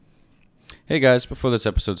Hey guys, before this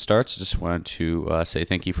episode starts, I just wanted to say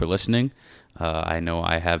thank you for listening. I know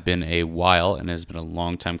I have been a while, and it has been a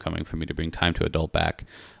long time coming for me to bring Time to Adult back.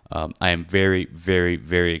 I am very, very,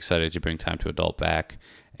 very excited to bring Time to Adult back,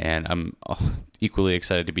 and I'm equally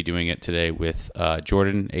excited to be doing it today with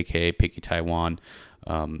Jordan, aka Picky Taiwan,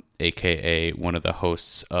 aka one of the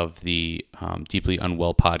hosts of the Deeply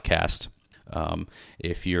Unwell podcast.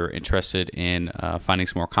 If you're interested in finding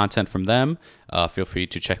some more content from them, feel free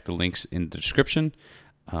to check the links in the description.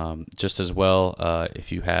 Just as well,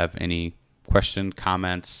 if you have any question,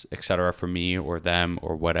 comments, etc. for me or them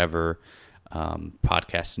or whatever,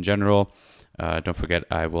 podcasts in general, don't forget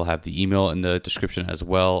I will have the email in the description as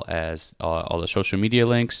well as all the social media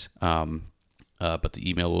links. But the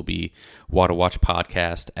email will be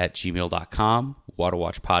waterwatchpodcast@gmail.com,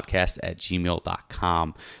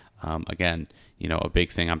 waterwatchpodcast@gmail.com. Again, a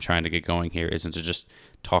big thing I'm trying to get going here isn't to just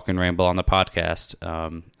talk and ramble on the podcast.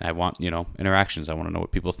 I want, interactions. I want to know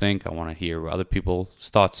what people think. I want to hear what other people's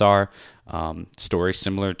thoughts are, stories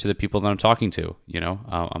similar to the people that I'm talking to.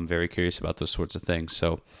 I'm very curious about those sorts of things.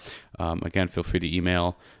 So, again, feel free to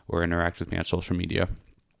email or interact with me on social media.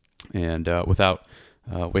 And without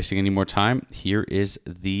wasting any more time, here is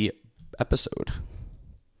the episode.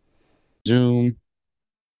 Zoom.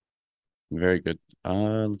 Very good.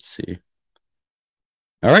 Let's see.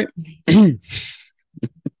 All right.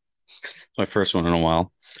 My first one in a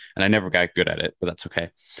while, and I never got good at it, but that's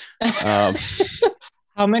okay.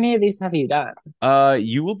 How many of these have you done?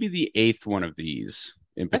 You will be the eighth one of these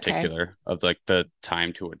in Okay. particular of like the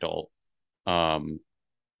Time to Adult.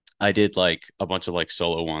 I did like a bunch of like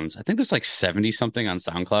solo ones. I think there's like 70 something on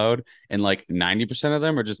SoundCloud, and like 90% of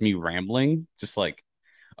them are just me rambling, just like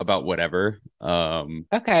about whatever.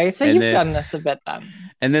 Okay. So And you've then done this a bit then.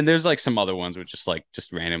 and then there's like some other ones with just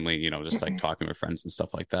randomly, just like talking with friends and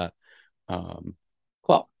stuff like that. Um,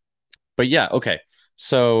 Cool. but yeah, okay.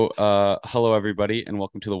 So, hello everybody, and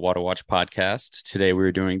welcome to the Water Watch podcast. Today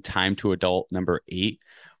we're doing Time to Adult number 8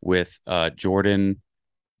 with Jordan.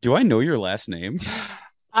 Do I know your last name?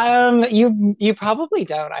 You probably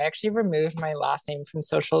don't. I actually removed my last name from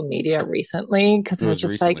social media recently because It I was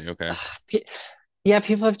was just like, recently, okay. ugh, yeah,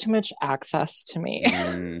 people have too much access to me.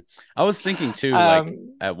 I was thinking too, like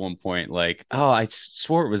Um, at one point, like, oh, I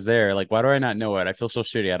swore it was there. Like, why do I not know it? I feel so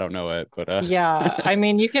shitty. I don't know it, but yeah, I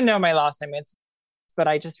mean, you can know my last name. But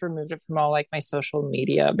I just removed it from all like my social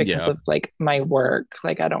media because yeah. of like my work.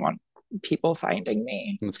 Like, I don't want people finding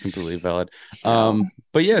me. That's completely valid. So,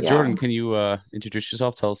 But yeah, yeah. Jordan, can you introduce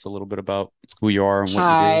yourself? Tell us a little bit about who you are and what you do.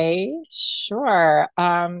 Hi, sure.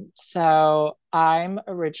 So I'm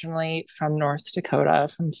originally from North Dakota,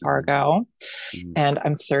 from Mhm, Fargo, mhm, and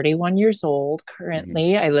I'm 31 years old mhm.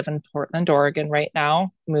 currently. I live in Portland, Oregon right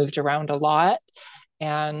now, moved around a lot.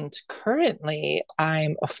 And currently,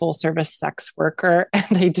 I'm a full service sex worker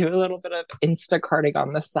and I do a little bit of Instacarting on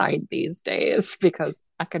the side these days because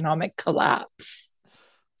economic collapse.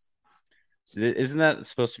 Isn't that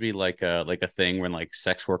supposed to be like a thing when like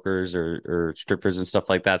sex workers or strippers and stuff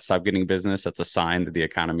like that stop getting business? That's a sign that the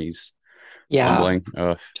economy's Yeah, tumbling. Oh,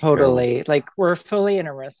 terrible. totally. Like we're fully in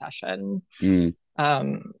a recession. Mm.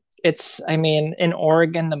 Um, I mean, in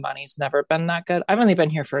Oregon, the money's never been that good. I've only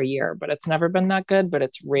been here for a year, but it's never been that good. But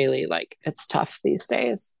it's really like, it's tough these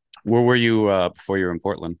days. Where were you before you were in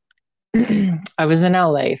Portland? I was in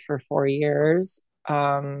LA for 4 years.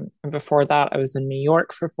 And before that, I was in New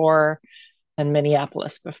York for four and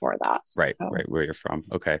Minneapolis before that. Right, So, right, where you're from.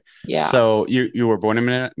 Okay. yeah. So you were born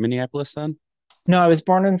in Minneapolis then? No, I was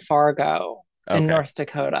born in Fargo in Okay. North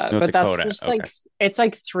Dakota, North but that's Dakota. just Okay. like, it's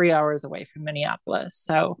like 3 hours away from Minneapolis.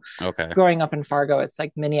 So, Okay. growing up in Fargo, it's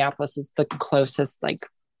like Minneapolis is the closest like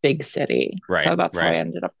big city. Right, So that's how I right.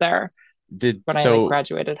 ended up there Did when I like so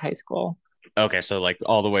graduated high school. okay, so like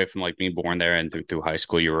all the way from like being born there and through high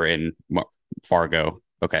school, you were in Fargo.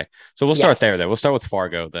 Okay. So we'll start there then. Yes. We'll start with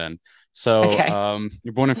Fargo then. So Okay.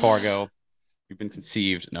 you're born in Fargo, you've been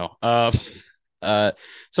conceived. No. Uh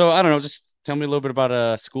so I don't know, just tell me a little bit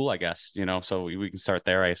about school, I guess, so we can start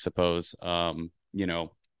there, I suppose. You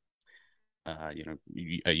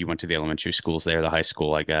went to the elementary schools there, the high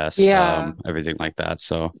school, I guess, Yeah. everything like that.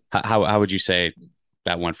 So how would you say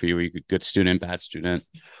that went for you? Were you a good student, bad student,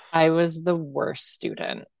 I was the worst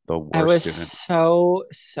student. the I worst was student?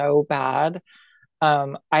 so bad.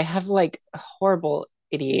 I have like horrible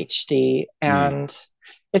ADHD, Mm, and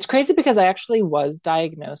it's crazy because I actually was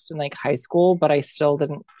diagnosed in like high school, but I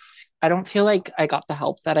don't feel like I got the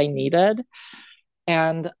help that I needed.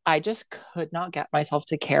 And I just could not get myself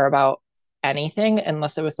to care about anything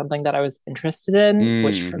unless it was something that I was interested in,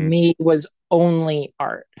 which for mm-hmm. me was only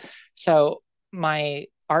art. So my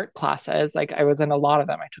art classes. Like I was in a lot of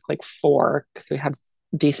them. I took like four because we had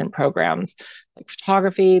decent programs like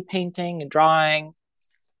photography, painting, and drawing.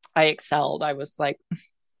 I excelled. I was like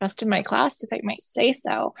best in my class, if I might say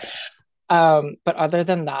so. But other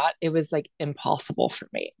than that, it was like impossible for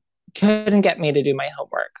me. Couldn't get me to do my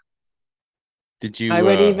homework. Did I you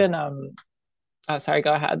would even oh sorry,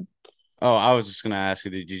 go ahead. Oh, I was just gonna ask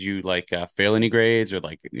you, did you like fail any grades or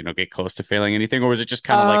like, get close to failing anything, or was it just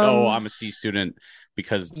kind of like, oh, Um I'm a C student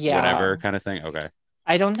because yeah. whatever kind of thing? Okay.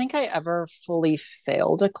 I don't think I ever fully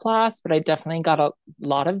failed a class, but I definitely got a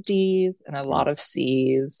lot of D's and a Hmm. lot of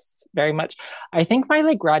C's. Very much. I think my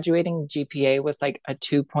like graduating GPA was like a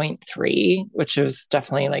 2.3, which was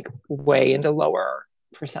definitely like way in the lower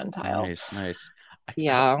percentile. Nice, nice.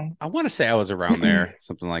 Yeah. I want to say I was around there,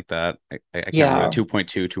 something like that. I can't remember, Yeah.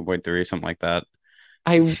 2.2, 2.3, something like that.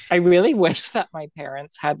 I really wish that my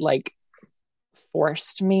parents had like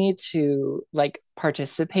forced me to like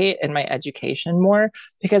participate in my education more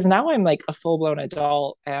because now I'm like a full-blown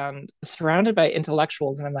adult and surrounded by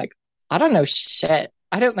intellectuals and I'm like, I don't know shit.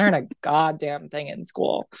 I didn't learn a goddamn thing in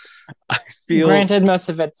school. I feel, Granted, most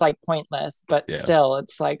of it's like pointless, but yeah, still,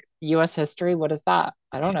 it's like US history. What is that?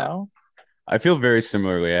 I don't know. I feel very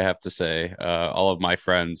similarly, I have to say. All of my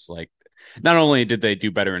friends, like, not only did they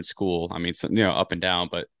do better in school, I mean, up and down,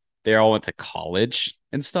 but they all went to college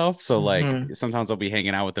and stuff. So, like, Hmm. sometimes I'll be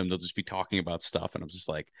hanging out with them, they'll just be talking about stuff, and I'm just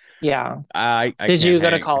like, Yeah. I Did can't you go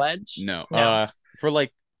to hang. college? No. No. For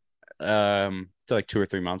like to like 2 or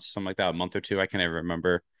 3 months, something like that, a month or two, I can never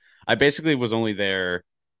remember. I basically was only there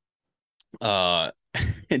uh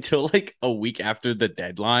until like a week after the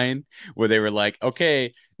deadline where they were like,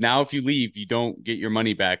 okay, now if you leave, you don't get your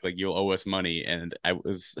money back, like you'll owe us money. And I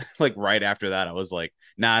was like right after that, I was like,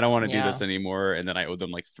 nah, I don't want to do this Yeah. anymore. And then I owed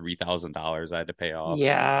them like $3,000 I had to pay off.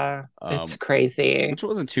 Yeah. It's Um, crazy. which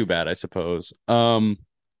wasn't too bad, I suppose.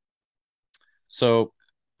 So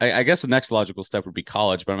I guess the next logical step would be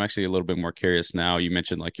college, but I'm actually a little bit more curious now. You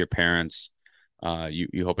mentioned like your parents, you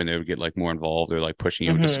hoping they would get like more involved or like pushing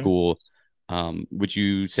you into Hmm. school. Would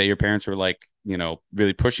you say your parents were like,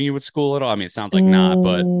 really pushing you with school at all? I mean, it sounds like not,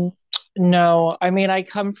 but Mm, no, I mean, I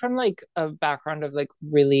come from like a background of like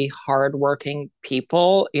really hardworking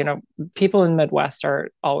people. You know, people in Midwest are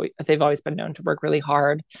always, they've always been known to work really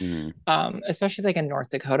hard. mm, Especially like in North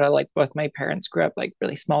Dakota, like both my parents grew up like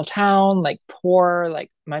really small town, like poor.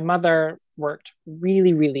 Like my mother worked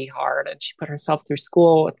really, really hard and she put herself through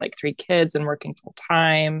school with like three kids and working full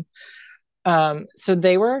time. So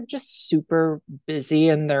they were just super busy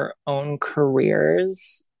in their own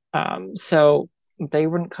careers. So they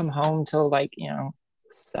wouldn't come home till like,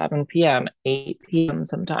 7 p.m., 8 p.m.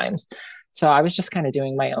 sometimes. So I was just kind of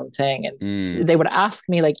doing my own thing. mm, And they would ask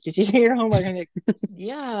me, like, did you do your homework? I'm like,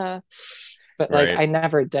 yeah. But like right. I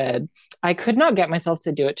never did. I could not get myself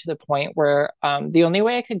to do it to the point where the only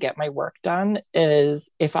way I could get my work done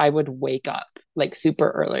is if I would wake up like super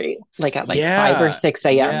early, like at like 5 or Yeah,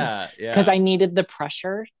 6 a.m. yeah, because yeah. I needed the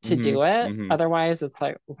pressure to Hmm. do it. Hmm. Otherwise, it's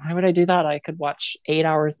like, why would I do that? I could watch 8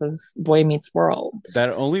 hours of Boy Meets World. That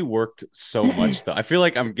only worked so much though. I feel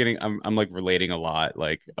like I'm like relating a lot,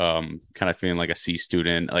 like kind of feeling like a C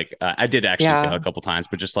student. Like I did actually fail a Yeah. couple times,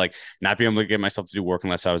 but just like not being able to get myself to do work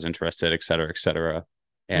unless I was interested, et cetera, et cetera.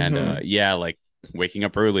 And Hmm. yeah, like waking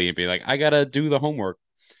up early and be like, I gotta do the homework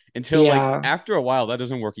until like Yeah. after a while that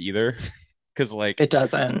doesn't work either. Because like It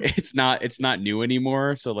doesn't. it's not new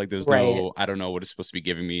anymore. So like there's Right. no, I don't know what it's supposed to be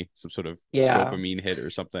giving me, some sort of Yeah. dopamine hit or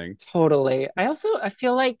something. Totally. I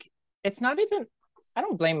feel like it's not even, I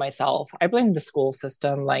don't blame myself. I blame the school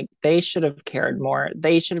system. Like they should have cared more.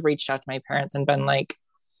 They should have reached out to my parents and been like,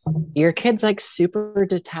 your kid's like super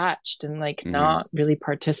detached and like Hmm. not really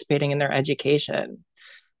participating in their education.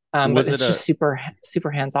 But Was it it's a just super,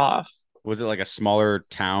 super hands off. Was it like a smaller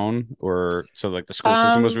town, or so like the school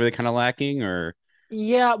system was Um, really kind of lacking, or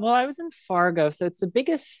yeah, well, I was in Fargo, so it's the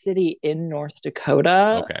biggest city in North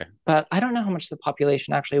Dakota, okay. but I don't know how much the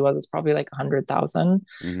population actually was. It's probably like 100,000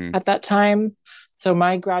 Hmm. at that time. So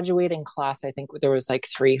my graduating class, I think there was like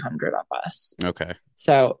 300 of us. Okay.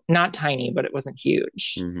 So not tiny, but it wasn't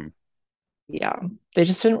huge. Hmm. Yeah. They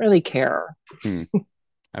just didn't really care. Hmm.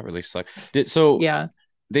 That really sucked. So Yeah.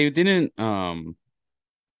 they didn't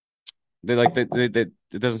they like they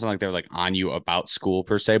it doesn't sound like they're like on you about school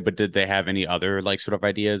per se, but did they have any other like sort of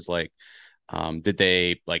ideas, like did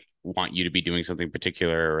they like want you to be doing something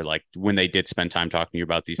particular, or like when they did spend time talking to you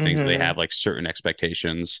about these things, do they Hmm. have like certain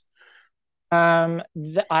expectations?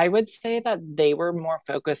 I would say that they were more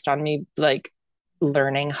focused on me like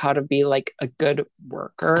learning how to be like a good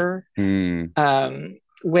worker, Hmm. um,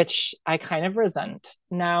 which I kind of resent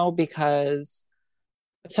now because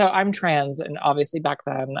So I'm trans, and obviously back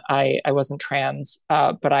then I wasn't trans,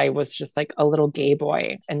 but I was just like a little gay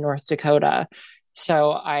boy in North Dakota.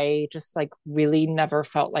 So I just like really never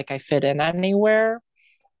felt like I fit in anywhere.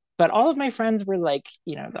 But all of my friends were like,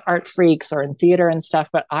 the art freaks or in theater and stuff,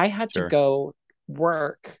 but I had to Sure. go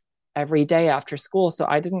work every day after school. So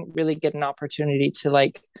I didn't really get an opportunity to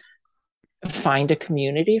like find a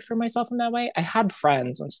community for myself in that way. I had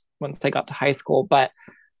friends once I got to high school, but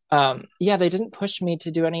yeah, they didn't push me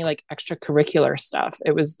to do any like extracurricular stuff.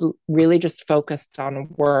 It was really just focused on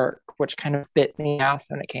work, which kind of bit me ass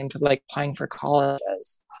when it came to like applying for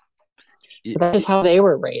colleges. Y- But that is how they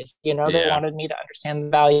were raised. They Yeah. wanted me to understand the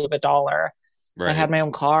value of a dollar. I Right. had my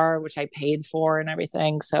own car, which I paid for and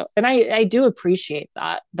everything. So, and I do appreciate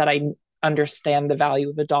that I understand the value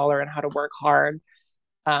of a dollar and how to work hard.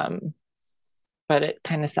 Um, but it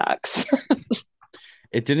kind of sucks.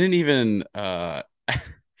 It didn't even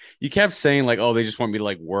you kept saying like, oh, they just want me to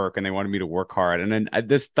like work and they wanted me to work hard. And then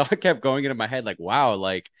this thought kept going into my head like, wow,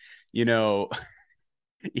 like, you know,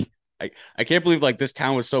 I can't believe like this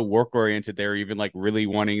town was so work oriented. They're even like really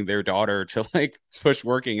wanting their daughter to like push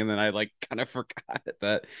working. And then I like kind of forgot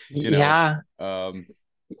that, you know, Yeah, um,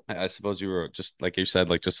 I suppose you were just like you said,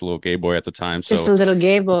 like just a little gay boy at the time. just So a little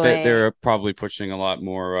gay they're boy. probably pushing a lot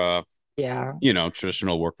more, Yeah.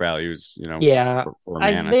 traditional work values, Yeah. for a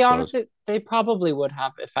I man, I they suppose. honestly they probably would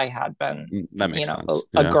have if I had been, That makes sense.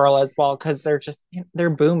 a Yeah. girl as well, because they're just they're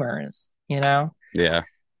boomers. Yeah.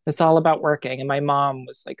 It's all about working. And my mom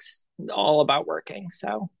was like all about working.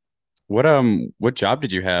 So What job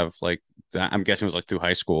did you have? Like I'm guessing it was like through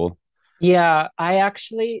high school. yeah, I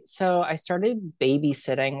started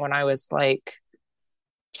babysitting when I was like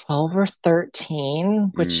 12 or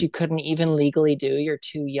 13, which Mm, you couldn't even legally do. You're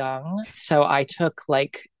too young. So I took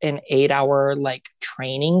like an 8 hour like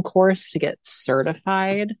training course to get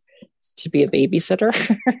certified to be a babysitter.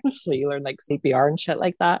 So you learn like CPR and shit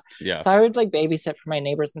like that. yeah. So I would like babysit for my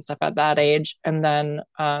neighbors and stuff at that age. And then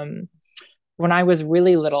when I was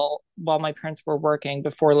really little, while my parents were working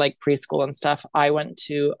before like preschool and stuff, I went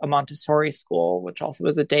to a Montessori school, which also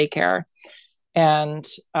was a daycare. And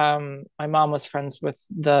my mom was friends with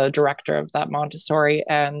the director of that Montessori,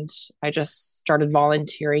 and I just started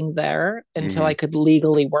volunteering there until Hmm. I could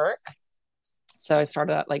legally work. So I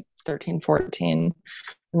started at like 13, 14,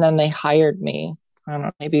 and then they hired me, I don't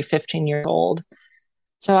know, maybe 15 years old.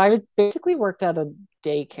 So I was basically worked at a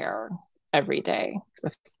daycare every day.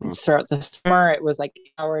 Throughout the summer, it was like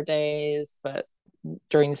hour days, but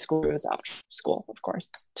during school, it was after school, of course,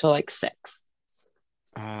 till like 6.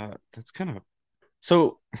 That's kind of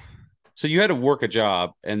so. So you had to work a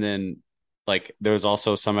job, and then like there was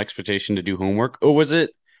also some expectation to do homework, or was there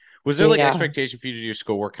like Yeah. expectation for you to do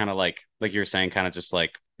schoolwork, kind of like you were saying, kind of just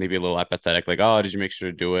like maybe a little apathetic, like oh, did you make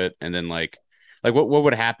sure to do it, and then like what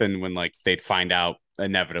would happen when like they'd find out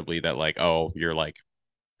inevitably that like oh you're like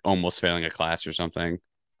almost failing a class or something.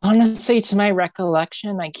 Honestly, to my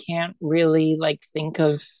recollection, I can't really like think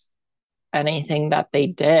of anything that they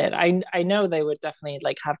did. I know they would definitely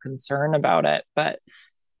like have concern about it, but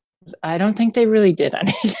I don't think they really did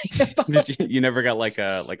anything Did about you never got like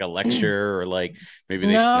a it. lecture or like maybe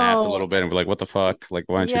they snapped a No, little bit and were like, what the fuck? Like,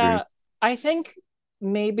 why aren't you doing? yeah, I think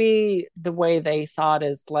maybe the way they saw it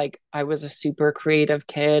is like I was a super creative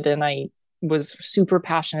kid and I was super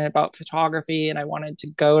passionate about photography and I wanted to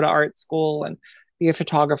go to art school and be a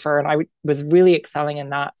photographer and was really excelling in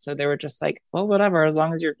that. So they were just like, well, whatever, as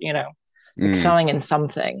long as you're, Mm, excelling in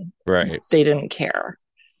something, right. they didn't care.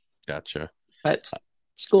 Gotcha. But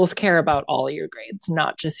schools care about all your grades,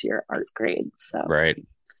 not just your art grades. So Right.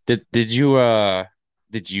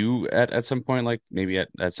 Did you at some point like maybe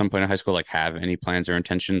at some point in high school like have any plans or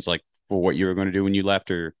intentions like for what you were going to do when you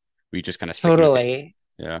left or were you just kind of sticking with it? totally.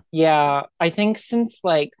 Yeah. Yeah. I think since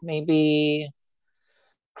like maybe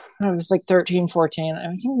I was like 13, 14.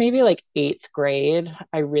 I think maybe like eighth grade,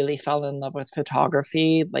 I really fell in love with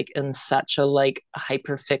photography, like in such a like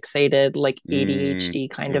hyper fixated, like Mm, ADHD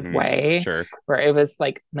kind of mm-hmm. way, Sure. where it was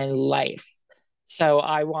like my life. So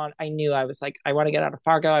I knew I was like, I want to get out of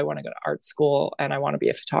Fargo, I want to go to art school, and I want to be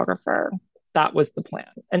a photographer. That was the plan.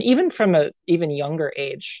 And even from a even younger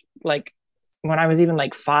age, like when I was even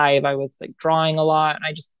like 5, I was like drawing a lot, and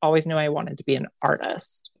I just always knew I wanted to be an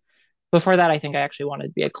artist. Before that, I think I actually wanted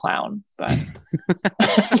to be a clown, but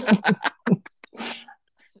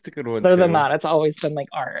It's a good one other than too. that, it's always been like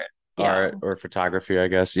art. Yeah. Art or photography, I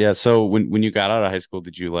guess. Yeah. So when you got out of high school,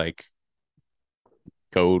 did you like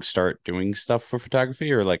go start doing stuff for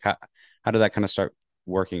photography or like how did that kind of start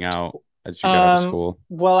working out as you got out of Um, school?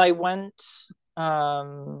 well, I went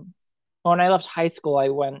um when I left high school, I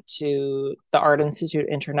went to the Art Institute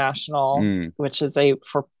International, Mm, which is a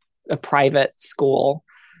private school,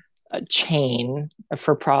 a chain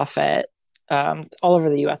for profit, all over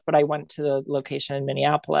the US. But I went to the location in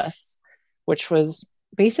Minneapolis, which was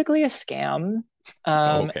basically a scam.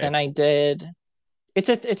 okay. And I did it's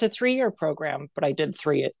a 3-year program, but I did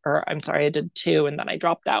three, or I'm sorry, I did two, and then I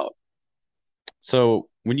dropped out. So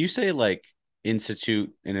when you say like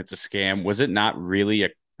institute and it's a scam, was it not really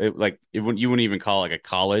you wouldn't even call it like a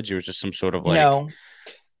college? It was just some sort of No,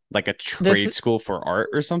 like a the trade school for art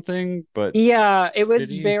or something, but yeah, it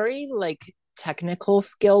was shitty. very like technical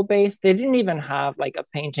skill based. They didn't even have like a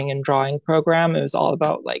painting and drawing program. It was all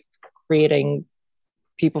about like creating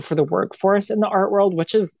people for the workforce in the art world,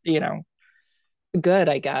 which is, good,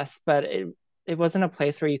 I guess, but it wasn't a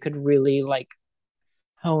place where you could really like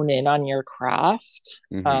hone in on your craft.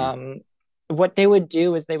 Hmm. What they would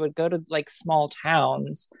do is they would go to like small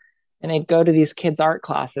towns and they'd go to these kids' art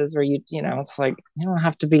classes where it's like you don't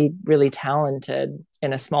have to be really talented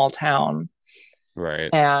in a small town.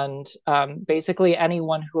 Right. And basically,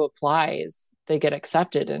 anyone who applies, they get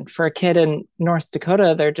accepted. And for a kid in North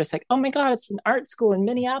Dakota, they're just like, oh my God, it's an art school in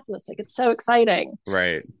Minneapolis. Like, it's so exciting.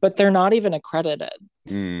 Right. But they're not even accredited.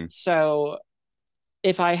 Mm. So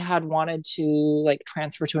if I had wanted to like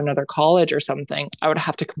transfer to another college or something, I would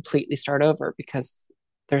have to completely start over because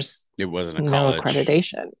there's It wasn't a no college.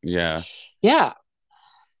 accreditation. Yeah, Yeah.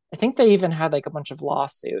 I think they even had like a bunch of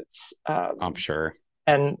lawsuits. I'm sure.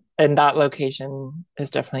 And that location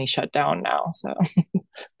is definitely shut down now. So,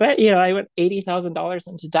 but I went $80,000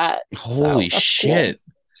 into debt. So Holy that's cool. shit.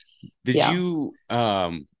 Did Yeah. you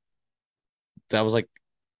that was like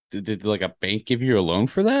did like a bank give you a loan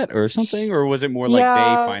for that or something? Or was it more like they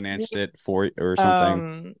Yeah. financed it for or something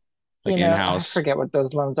Um, like I in-house? forget what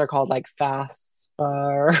those loans are called, like FAFSA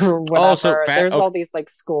or Oh, so whatever. fat There's okay. all these like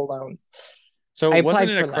school loans. So I it wasn't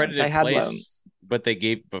applied an for loans. I accredited had place, loans. but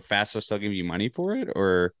FAFSA still give you money for it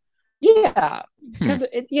or Yeah, hmm, because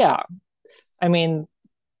yeah. I mean,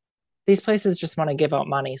 these places just want to give out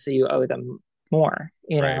money, so you owe them more.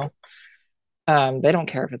 right. They don't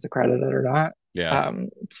care if it's accredited or not. Yeah.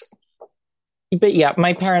 But yeah,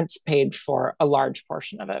 my parents paid for a large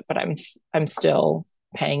portion of it, but I'm still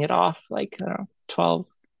paying it off like 12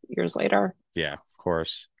 years later. Yeah, of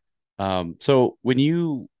course. So when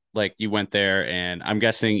you like you went there and I'm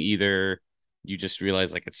guessing either you just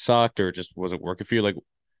realized like it sucked or it just wasn't working for you. Like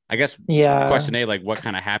I guess Yeah. question A, like what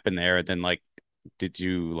kind of happened there? And then like did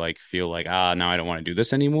you like feel like now I don't want to do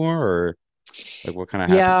this anymore or like what kind of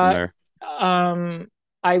happened from Yeah. there? Um,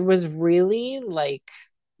 I was really like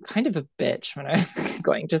kind of a bitch when I was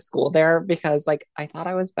going to school there because like I thought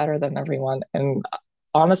I was better than everyone. And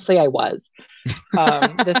honestly, I was.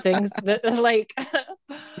 The things that like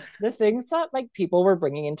the things that like people were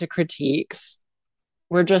bringing into critiques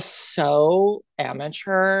were just so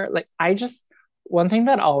amateur. Like one thing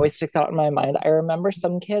that always sticks out in my mind, I remember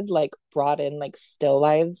some kid like brought in like still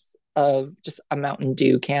lives of just a Mountain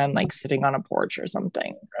Dew can like sitting on a porch or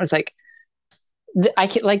something. I was like, I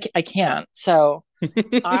can't. So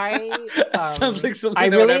I That sounds like I something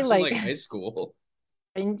that would really happen in like like high school.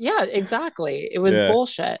 and yeah, exactly. It was Yeah.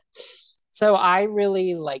 bullshit. So I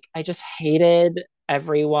really like I just hated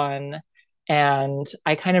everyone, and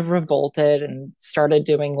I kind of revolted and started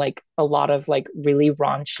doing like a lot of like really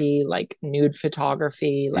raunchy like nude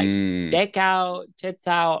photography, like Mm, dick out, tits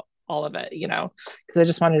out, all of it, because I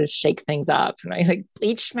just wanted to shake things up. And I like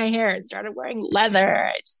bleached my hair and started wearing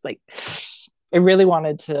leather. I really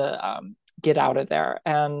wanted to get out of there.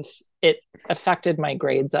 And it affected my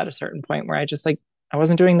grades at a certain point where I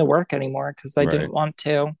wasn't doing the work anymore because I right. didn't want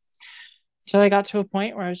to. So I got to a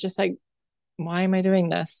point where I was just like, why am I doing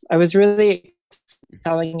this? I was really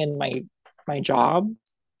excelling in my job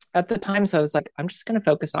at the time. So I was like, I'm just gonna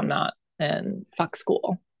focus on that and fuck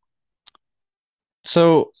school.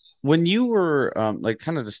 So when you were like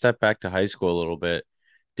kind of to step back to high school a little bit,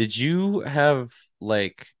 did you have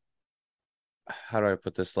like how do I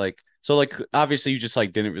put this? Like, so like obviously you just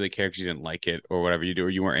like didn't really care because you didn't like it or whatever you do, or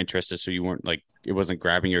you weren't interested, so you weren't like it wasn't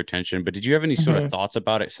grabbing your attention. But did you have any sort of Mm-hmm. thoughts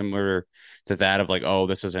about it similar to that of like, oh,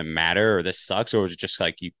 this doesn't matter or this sucks, or was it just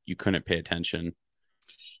like you couldn't pay attention?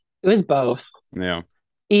 It was both. Yeah.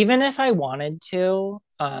 Even if I wanted to,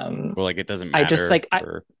 Or like it doesn't I just matter like I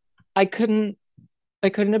or I couldn't I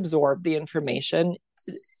couldn't absorb the information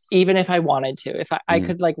even if I wanted to. If I mm,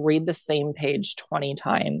 could like read the same page 20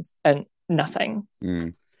 times and nothing.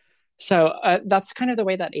 mm, So that's kind of the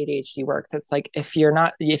way that ADHD works. It's like if you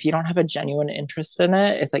don't have a genuine interest in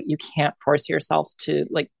it, it's like you can't force yourself to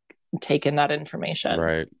like take in that information.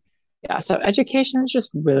 right. Yeah. So education is just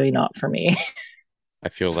really not for me. I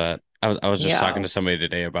feel that. I was just talking Yeah. to somebody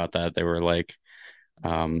today about that. They were like,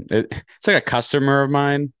 it's like a customer of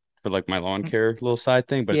mine for like my lawn care little side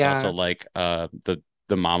thing, but it's also Yeah. like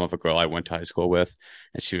the mom of a girl I went to high school with,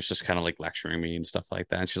 and she was just kind of like lecturing me and stuff like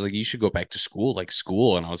that. And she's like, "You should go back to school, like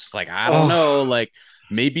school." And I was just like, "I don't know, Oh, like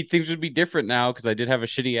maybe things would be different now because I did have a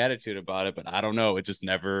shitty attitude about it, but I don't know. It just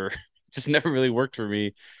never, it just never really worked for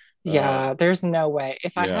me." Uh, yeah, there's no way.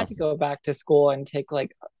 If I yeah. had to go back to school and take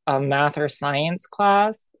like a math or science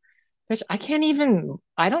class, which I can't even,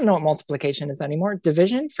 I don't know what multiplication is anymore.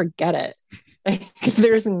 Division, forget it. Like,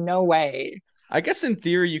 there's no way. I guess in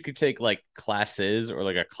theory you could take like classes or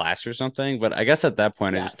like a class or something, but I guess at that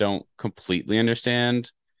point I just Yes. don't completely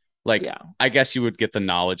understand. Like, Yeah. I guess you would get the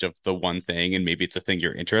knowledge of the one thing and maybe it's a thing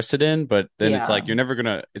you're interested in, but then it's Yeah. like it's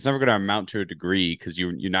never gonna amount to a degree because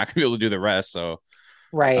you're not gonna be able to do the rest. So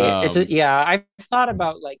Right. um Yeah, I've thought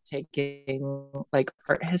about like taking like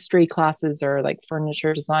art history classes or like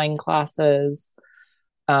furniture design classes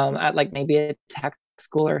at like maybe a tech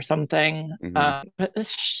school or something. mhm. But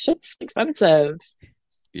this shit's expensive.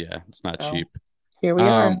 Yeah, it's not So cheap. here we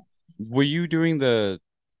are. Um were you doing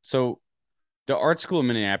so the art school in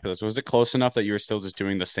Minneapolis, was it close enough that you were still just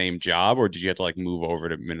doing the same job or did you have to like move over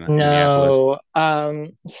to Minneapolis? No.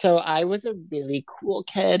 So I was a really cool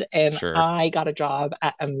kid and Sure. I got a job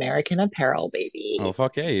at American Apparel, Oh baby,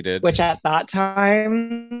 fuck yeah, you did. which at that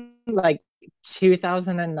time, like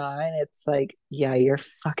 2009, it's like, yeah, you're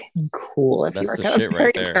fucking cool if you That's the work at shit right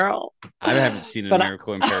American there. Apparel. I haven't seen an But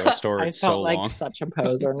Miracle in Peril store in I so felt like long. such a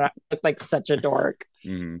poser, not like such a dork.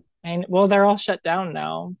 Hmm. And well, they're all shut down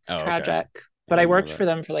now. It's Oh, okay. tragic. I But I didn't know worked that. for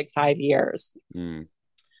them for like 5 years. Mm.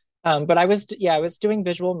 But I was doing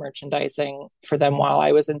visual merchandising for them while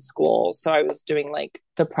I was in school. So I was doing like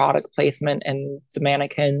the product placement and the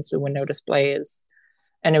mannequins, the window displays.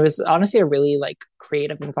 And it was honestly a really like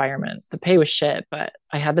creative environment. The pay was shit, but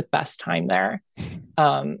I had the best time there.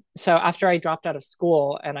 So after I dropped out of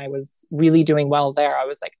school and I was really doing well there, I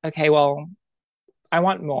was like, okay, well, I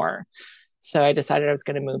want more. So I decided I was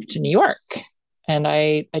going to move to New York, and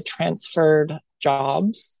I transferred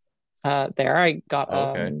jobs there. I got Oh,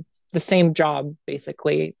 okay. the same job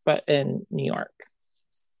basically, but in New York.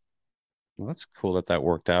 Well, that's cool that that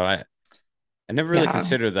worked out. I never really Yeah,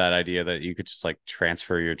 considered that idea that you could just like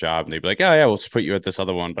transfer your job and they'd be like, oh yeah, we'll just put you at this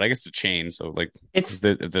other one. But I guess it's a chain, so like it's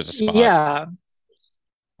if there's a spot, yeah,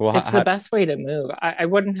 well, it's the best way to move. I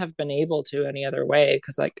wouldn't have been able to any other way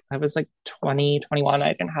because like I was like 20, 21. I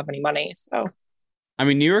didn't have any money. So I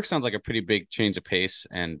mean, New York sounds like a pretty big change of pace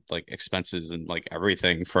and like expenses and like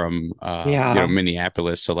everything from yeah,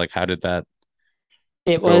 Minneapolis. So like, how did that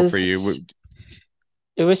it go for was you?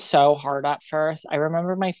 it was so hard at first. I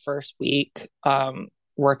remember my first week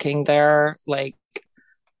working there. Like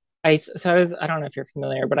I was, I don't know if you're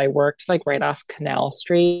familiar, but I worked like right off Canal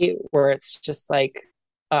Street where it's just like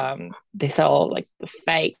they sell like the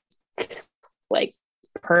fake like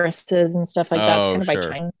purses and stuff like that. It's Oh, kind of by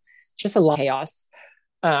sure. China. Just a lot of chaos.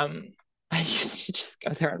 Um I used to just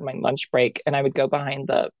go there on my lunch break and I would go behind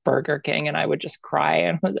the Burger King and I would just cry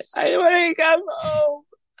and I was like, I want to come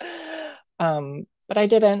home. But I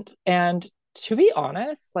didn't. And to be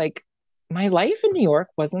honest, like my life in New York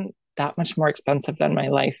wasn't that much more expensive than my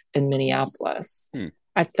life in Minneapolis. Hmm.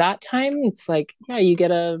 At that time, it's like, yeah, you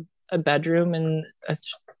get a bedroom and a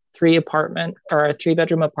three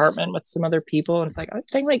bedroom apartment with some other people. And it's like, I was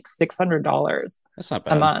paying like $600 That's not a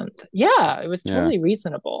bad. month. Yeah, it was Yeah. totally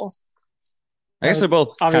reasonable. I I guess they're was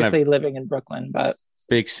both kind of obviously living in Brooklyn, but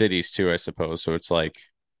big cities too, I suppose. So it's like,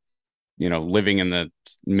 living in the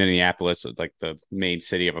Minneapolis, like the main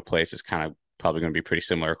city of a place is kind of probably going to be pretty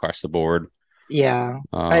similar across the board. yeah.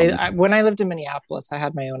 Um, When I lived in Minneapolis, I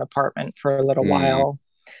had my own apartment for a little mm, while,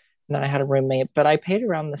 and then I had a roommate, but I paid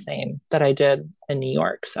around the same that I did in New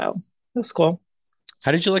York, so it was cool.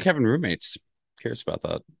 how did you like having roommates? Curious about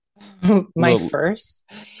that. my Little, first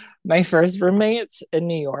my first roommates in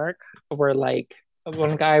New York were like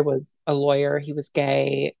one guy was a lawyer, he was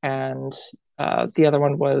gay, and the other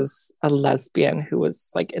one was a lesbian who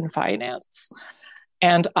was like in finance.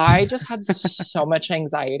 And I just had so much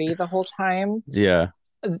anxiety the whole time yeah.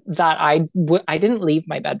 that I didn't leave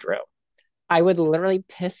my bedroom. I would literally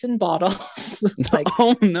piss in bottles. Like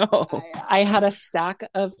Oh no. I had a stack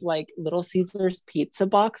of like Little Caesars pizza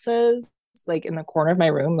boxes like in the corner of my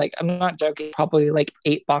room. Like I'm not joking, probably like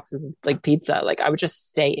 8 boxes of like pizza. Like I would just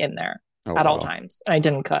stay in there Oh at all wow. times. And I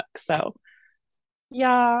didn't cook. So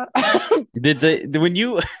yeah. When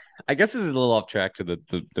you I guess this is a little off track to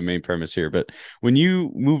the main premise here, but when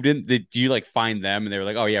you moved in, did you like find them and they were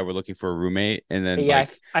like, "Oh yeah, we're looking for a roommate," and then Yeah,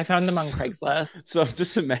 like, I found them on so, Craigslist. so I'm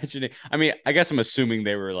just imagining. I mean, I guess I'm assuming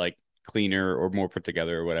they were like cleaner or more put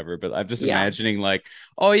together or whatever. But I'm just Yeah. imagining like,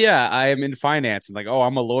 oh yeah, I am in finance, and like, oh,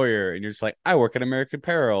 I'm a lawyer, and you're just like, I work at American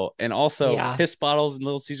Apparel, and also Yeah. piss bottles and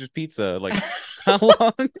Little Caesars Pizza. Like, how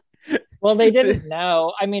long? Well, they didn't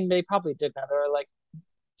know. I mean, they probably did know. They were like,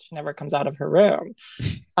 she never comes out of her room.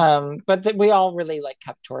 But we all really like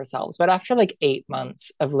kept to ourselves. But after like 8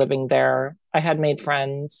 months of living there, I had made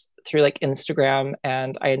friends through like Instagram,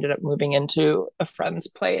 and I ended up moving into a friend's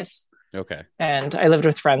place. Okay. And I lived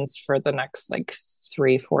with friends for the next like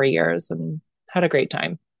 3, 4 years and had a great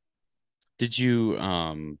time. Did you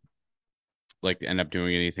like end up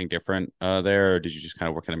doing anything different there, or did you just kind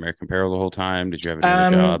of work at American Apparel the whole time? Did you have any other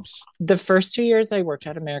Um, jobs? the first 2 years I worked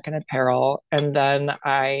at American Apparel, and then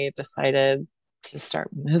I decided to start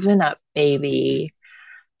moving up, baby.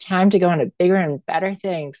 Time to go into bigger and better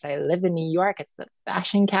things. I live in New York, it's the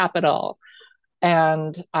fashion capital.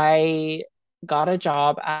 And I got a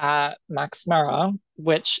job at Max Mara,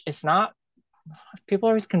 which is not, people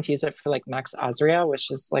always confuse it for like Max Azria,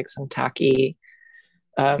 which is like some tacky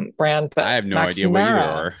brand, I but have no idea what either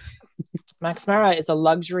are. Max Mara is a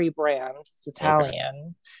luxury brand. It's Okay.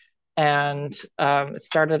 Italian, and it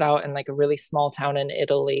started out in like a really small town in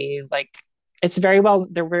Italy. Like it's very well,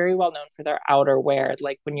 they're very well known for their outerwear.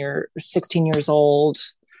 Like when you're 16 years old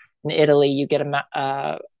in Italy, you get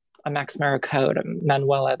a Max Mara coat, a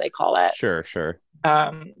Manuela they call it. Sure, sure.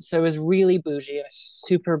 So it was really bougie and a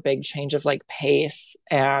super big change of like pace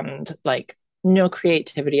and like no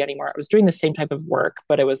creativity anymore. I was doing the same type of work,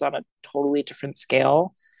 but it was on a totally different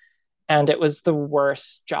scale. And it was the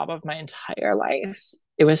worst job of my entire life.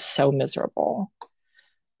 It was so miserable.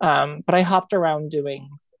 But I hopped around doing,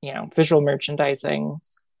 visual merchandising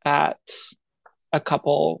at a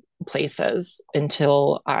couple places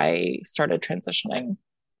until I started transitioning.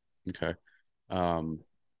 Okay. Um,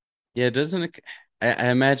 yeah, doesn't it? I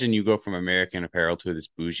imagine you go from American Apparel to this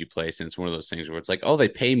bougie place, and it's one of those things where it's like, oh, they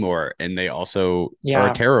pay more, and they also are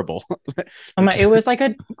Yeah. terrible. It This is, was like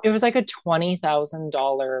a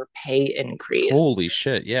 $20,000 pay increase. holy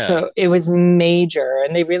shit, yeah. So it was major,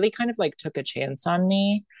 and they really kind of like took a chance on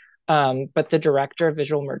me. But the director of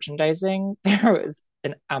visual merchandising, there was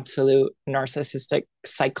an absolute narcissistic,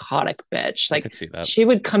 psychotic bitch. I Like could see that. she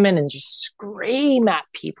would come in and just scream at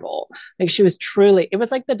people. Like she was truly, it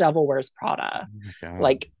was like the devil wears Prada. Oh my God.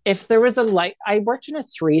 Like if there was a light, I worked in a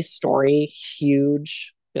 3-story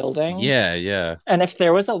huge building, Yeah, yeah. and if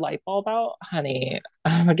there was a light bulb out, honey,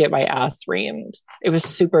 I would get my ass reamed. It was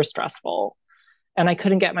super stressful. And I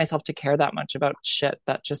couldn't get myself to care that much about shit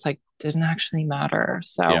that just like didn't actually matter.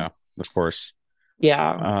 So Yeah, of course.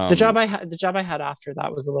 yeah. Um, The job I had after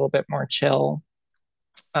that was a little bit more chill.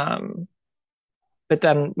 Um, but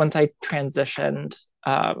then once I transitioned,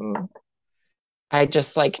 I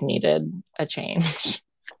just like needed a change.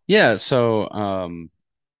 yeah, so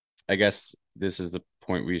I guess this is the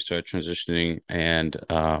point where you start transitioning, and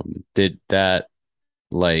did that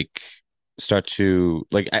like start to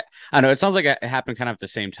like I don't know, it sounds like it happened kind of at the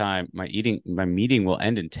same time. My meeting will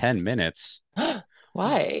end in 10 minutes.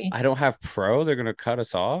 Why? I don't have pro, they're gonna cut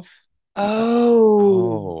us off. Uh,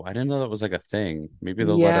 Oh, oh, I didn't know that was like a thing. Maybe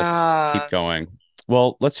they'll let us keep yeah. going.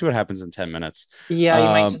 Well, let's see what happens in 10 minutes. Yeah, you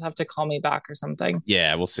might Um, just have to call me back or something.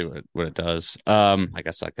 yeah, we'll see what it does. I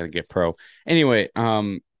guess I gotta get pro. Anyway,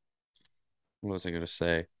 what was I gonna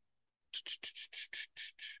say?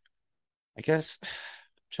 I guess I'm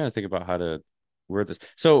trying to think about how to word this.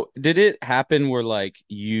 So, did it happen where like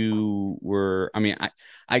you were? I mean,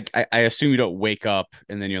 I assume you don't wake up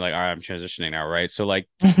and then you're like, all right, I'm transitioning now, right? So, like,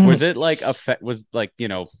 was it like affect? Was like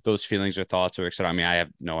those feelings or thoughts or etc. I mean, I have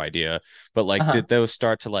no idea, but like, Uh-huh. did those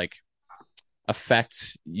start to like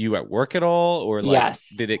affect you at work at all, or like,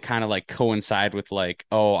 did Yes. it kind of like coincide with like,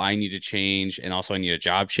 oh, I need to change and also I need a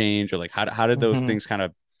job change, or like, how did those Mhm. things kind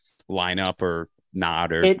of line up or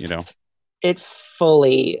not, or It it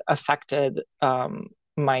fully affected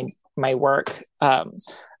my work.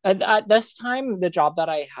 At this time, the job that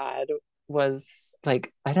I had was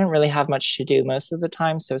like I didn't really have much to do most of the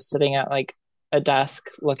time, so sitting at like a desk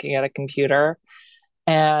looking at a computer,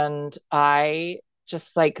 and I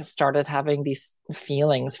just like started having these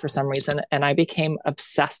feelings for some reason, and I became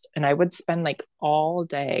obsessed, and I would spend like all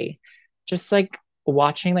day just like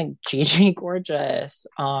watching like Gigi Gorgeous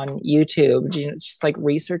on YouTube, just like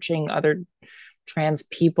researching other trans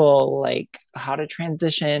people, like how to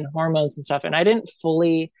transition, hormones and stuff. And I didn't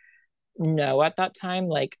fully know at that time,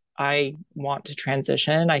 like I want to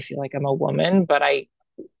transition. I feel like I'm a woman, but I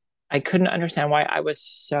couldn't understand why I was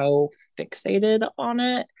so fixated on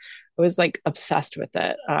it. I was like obsessed with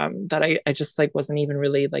it, that I just like wasn't even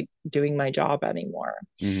really like doing my job anymore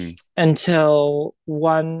hmm until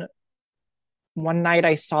one one night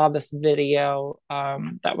I saw this video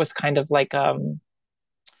that was kind of like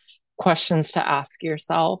questions to ask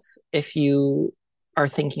yourself if you are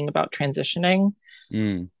thinking about transitioning.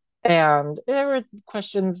 Mm. And there were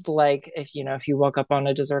questions like if you woke up on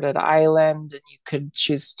a deserted island and you could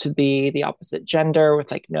choose to be the opposite gender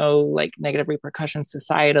with like no like negative repercussions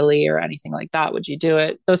societally or anything like that, would you do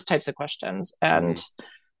it? Those types of questions. And Mhm.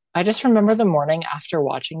 I just remember the morning after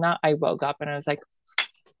watching that, I woke up and I was like,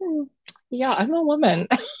 hmm, yeah, I'm a woman.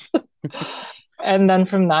 And then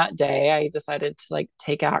from that day, I decided to like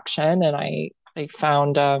take action, and I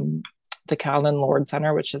found the Calvin Lord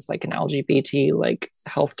Center, which is like an LGBT like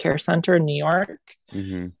healthcare center in New York.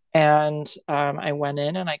 Mhm. And I went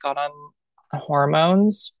in and I got on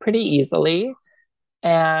hormones pretty easily.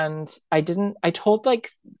 And I told like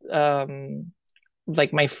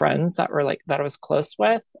my friends that were like that I was close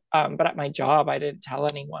with. But at my job, I didn't tell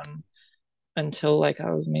anyone until like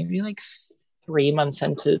I was maybe like 3 months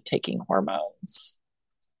into taking hormones.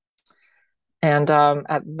 And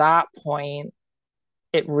at that point,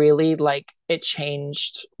 it really like it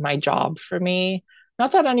changed my job for me.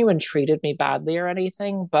 Not that anyone treated me badly or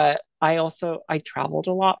anything, but I traveled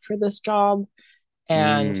a lot for this job,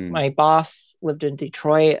 and Mm. my boss lived in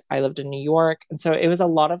Detroit, I lived in New York, and so it was a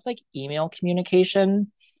lot of like email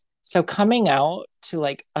communication. So coming out to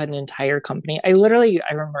like an entire company, I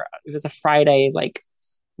remember it was a Friday, like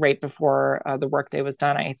right before the workday was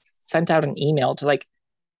done. I sent out an email to like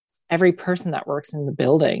every person that works in the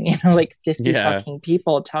building, like 50 Yeah. fucking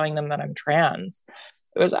people, telling them that I'm trans.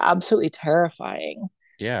 It was absolutely terrifying.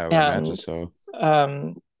 Yeah, I would imagine And so.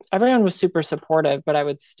 um, everyone was super supportive, but I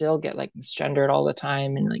would still get like misgendered all the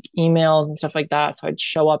time and like emails and stuff like that. So I'd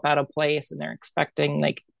show up at a place and they're expecting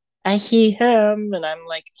like a he, him, and I'm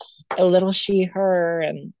like a little she, her.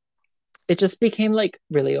 And it just became like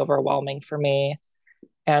really overwhelming for me.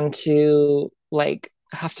 And to like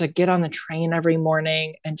have to get on the train every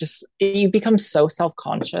morning, and just you become so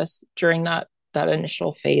self-conscious during that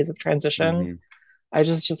initial phase of transition. Mhm. I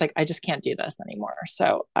just like I just can't do this anymore,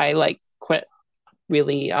 so I like quit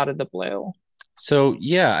really out of the blue. So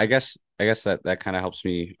yeah, I guess that kind of helps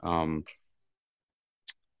me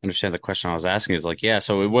understand the question I was asking is like, yeah,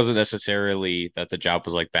 so it wasn't necessarily that the job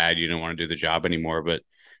was like bad, you didn't want to do the job anymore, but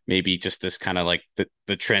maybe just this kind of like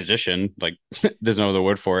the transition, like there's no other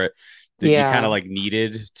word for it, that you kind of Yeah. like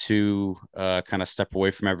needed to kind of step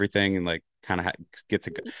away from everything and like kind of get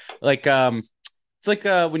to like it's like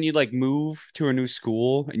when you like move to a new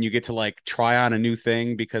school and you get to like try on a new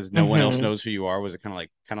thing because no one else Hmm. knows who you are. Was it kind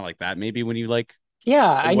of like that maybe when you like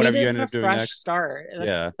Yeah, I whatever you needed ended a up doing fresh next? start.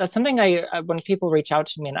 Yeah. That's something when people reach out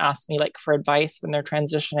to me and ask me like for advice when they're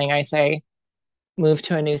transitioning, I say move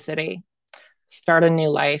to a new city, start a new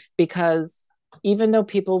life, because even though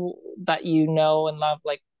people that you know and love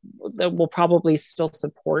like that will probably still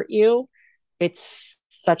support you, it's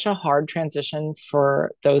such a hard transition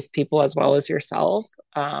for those people as well as yourself.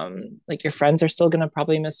 Like your friends are still going to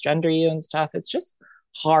probably misgender you and stuff. It's just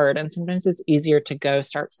hard, and sometimes it's easier to go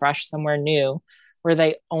start fresh somewhere new where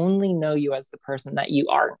they only know you as the person that you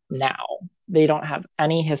are now. They don't have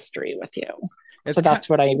any history with you. It's So kind that's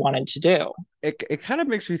what I wanted to do. it kind of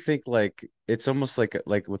makes me think like it's almost like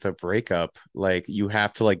with a breakup, like you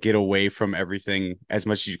have to like get away from everything as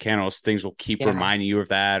much as you can, or else things will keep Yeah. reminding you of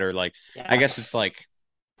that. Or like I guess it's Yes. like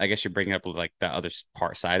I guess you're bringing up like the other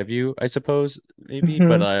part side of you, I suppose, maybe.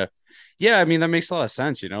 But Hmm. yeah, I mean that makes a lot of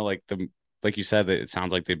sense, like like you said that it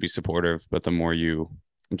sounds like they'd be supportive, but the more you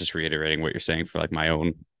I'm just reiterating what you're saying for like my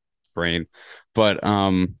own brain. But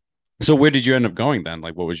so where did you end up going then?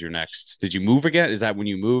 Like what was your next? Did you move again? Is that when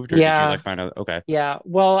you moved or did you like Yeah. find out okay. Yeah.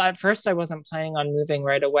 Well, at first I wasn't planning on moving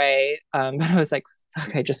right away. But I was like,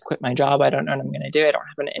 fuck, I just quit my job. I don't know what I'm going to do. I don't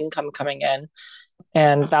have an income coming in.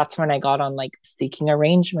 And that's when I got on like Seeking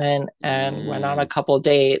Arrangement and went on a Mm. couple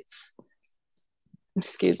dates.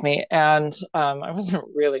 Excuse me. And I wasn't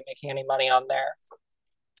really making any money on there,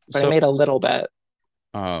 but I So made a little bit.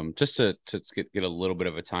 just to get a little bit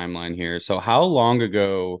of a timeline here. So how long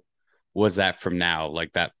ago was that from now?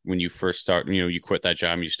 Like that when you first start, you quit that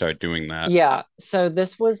job, and you start doing that. Yeah. So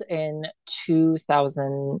this was in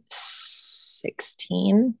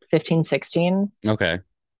 2016, 15, 16. Okay. So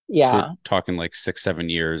we're Yeah. talking like 6, 7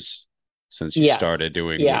 years since you started Yes.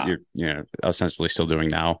 doing what Yeah. you're, essentially still doing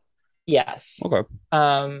now. Yes. Okay.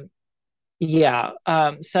 Um, yeah.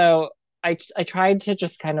 So I tried to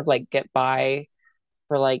just kind of like get by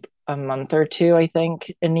for like a month or two, I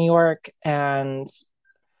think, in New York. And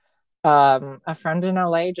a friend in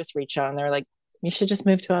LA just reached out and they're like, you should just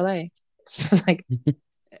move to LA. So I was like,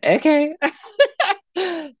 okay.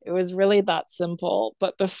 It was really that simple.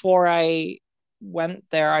 But before I went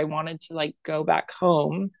there, I wanted to like go back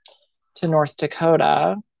home to North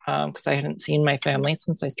Dakota because I hadn't seen my family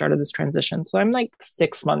since I started this transition. So I'm like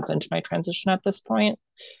 6 months into my transition at this point.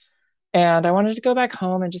 And I wanted to go back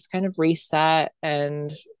home and just kind of reset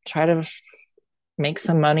and try to make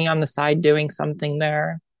some money on the side doing something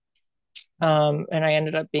there. And I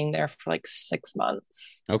ended up being there for like 6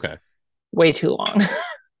 months. Okay. Way too long.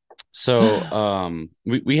 So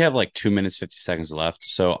we have like 2 minutes 50 seconds left.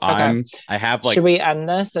 So Okay. I have like Should we end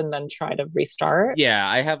this and then try to restart? yeah,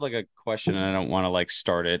 I have like a question and I don't want to like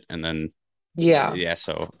start it and then Yeah. yeah,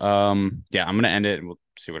 so yeah, I'm gonna end it and we'll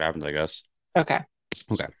see what happens, I guess. Okay.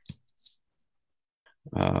 Okay.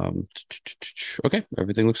 Okay,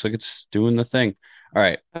 everything looks like it's doing the thing. All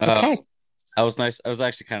right. Okay. That was nice. That was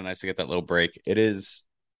actually kind of nice to get that little break. It is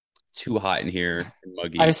too hot in here and I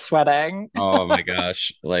muggy. was sweating. Oh my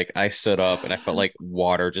gosh. Like I stood up and I felt like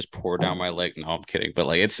water just poured down my leg. No, I'm kidding, but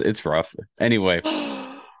like it's rough. Anyway,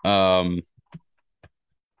 um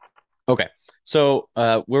okay. So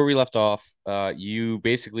where we left off, you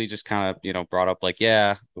basically just kind of, brought up like,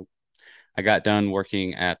 yeah, I got done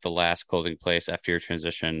working at the last clothing place after your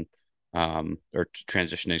transition, or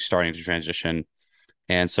transitioning, starting to transition.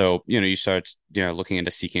 And so, you start, looking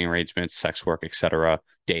into seeking arrangements, sex work, etc.,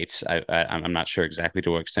 dates. I'm not sure exactly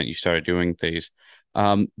to what extent you started doing these.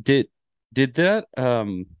 Did that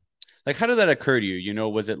like how did that occur to you?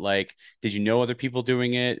 Was it like did you know other people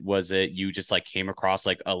doing it? Was it you just like came across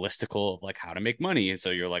like a listicle of like how to make money, and so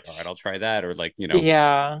you're like, all right, I'll try that, or like,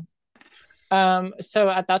 Yeah. So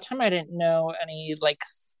at that time I didn't know any like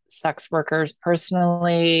sex workers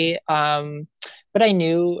personally. But I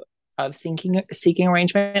knew of seeking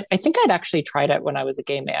arrangement. I think I'd actually tried it when I was a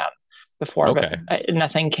gay man before, but okay,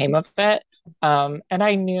 nothing came of it. And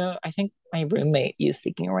I think my roommate used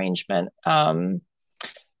seeking arrangement.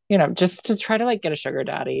 Just to try to like get a sugar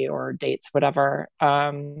daddy or dates, whatever.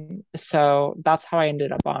 So that's how I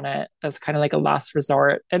ended up on it as kind of like a last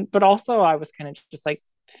resort. But also I was kind of just like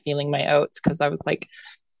feeling my oats because I was like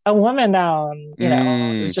a woman now, and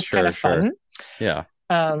it was just kind sure, of sure, fun. yeah,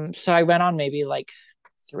 So I went on maybe like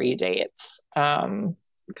 3 dates.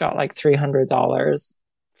 Got like $300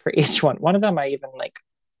 for each one. One of them I even like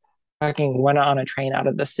fucking went on a train out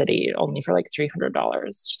of the city only for like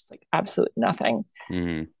 $300, just like absolutely nothing.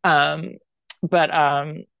 hmm Um, but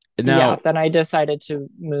yeah, now, then I decided to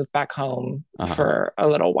move back home uh for a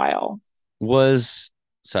little while. was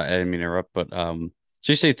sorry, I didn't mean to interrupt, but so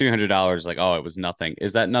you say $300, like, oh, it was nothing.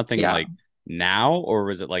 Is that nothing Yeah. like now, or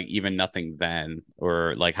was it like even nothing then,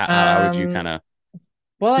 or like how would you Um, kind of?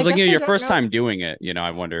 well, I Because like guess I your don't first know. time doing it,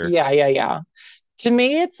 I wonder. Yeah, yeah, yeah. To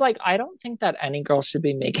me, it's like I don't think that any girl should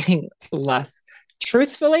be making less.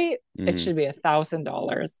 Truthfully, it Hmm. should be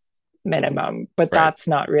 $1,000 minimum, but Right, that's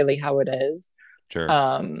not really how it is. sure,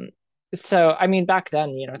 Um, so I mean, back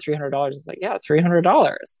then, $300 is like, yeah,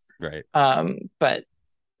 $300. right, But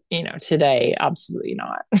today, absolutely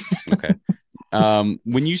not. okay.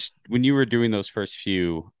 When you were doing those first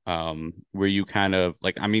few, were you kind of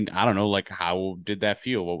like, I mean, I don't know, like how did that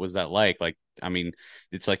feel? What was that like? Like, I mean,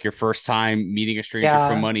 it's like your first time meeting a stranger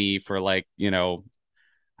for Yeah, money for like,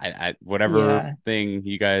 I whatever yeah. thing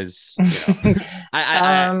you guys,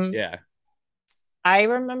 um, yeah. I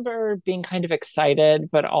remember being kind of excited,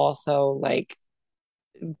 but also like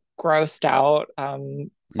grossed out.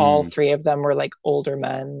 All Mm, three of them were like older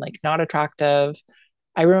men, like not attractive.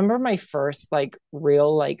 I remember my first like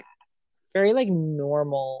real, like very like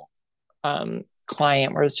normal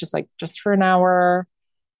client where it's just like just for an hour.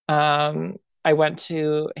 I went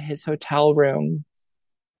to his hotel room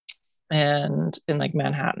and in like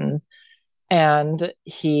Manhattan, and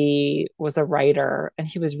he was a writer and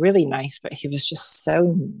he was really nice, but he was just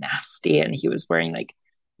so nasty, and he was wearing like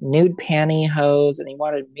nude pantyhose and he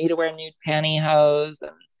wanted me to wear nude pantyhose.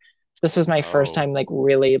 And this was my first oh, time like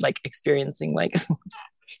really like experiencing like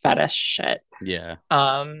fetish shit. yeah,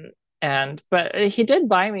 Um and but he did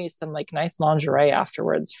buy me some like nice lingerie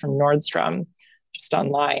afterwards from Nordstrom just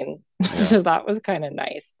online. yeah. So that was kind of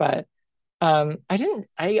nice, but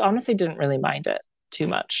I honestly didn't really mind it too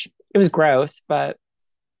much. It was gross, but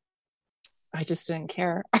I just didn't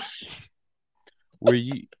care. Were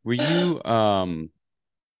you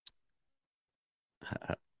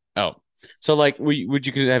oh, so like would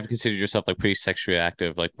you have considered yourself like pretty sexually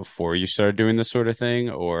active like before you started doing this sort of thing,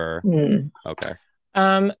 or Hmm. okay.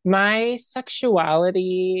 My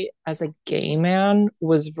sexuality as a gay man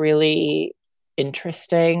was really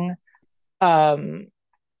interesting. Um,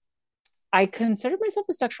 I considered myself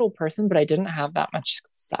a sexual person, but I didn't have that much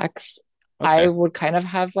sex. I Okay. would kind of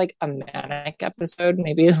have like a manic episode,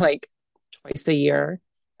 maybe like twice a year,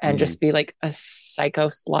 and Hmm. just be like a psycho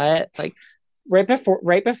slut, like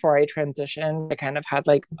right before I transitioned, I kind of had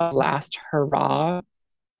like a last hurrah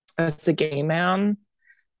as a gay man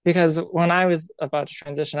because when I was about to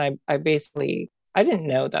transition, I basically I didn't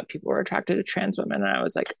know that people were attracted to trans women, and I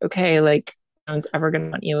was like, okay, like no one's ever gonna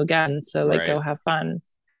want you again, so like Right. go have fun. It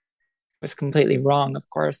was completely wrong, of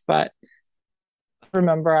course, but I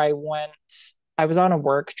remember I was on a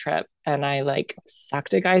work trip and I like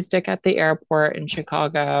sucked a guy's dick at the airport in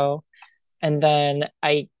Chicago, and then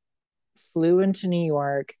I flew into New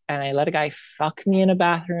York and I let a guy fuck me in a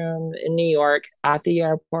bathroom in New York at the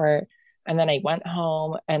airport. And then I went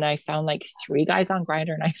home and I found like three guys on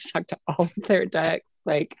Grindr and I sucked all of their dicks.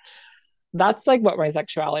 Like that's like what my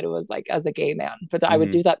sexuality was like as a gay man. But I would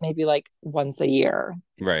Hmm. do that maybe like once a year.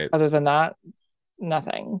 Right. Other than that,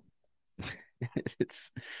 nothing.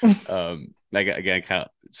 It's like again kind of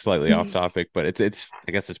slightly off topic, but it's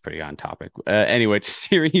I guess it's pretty on topic. Anyway, just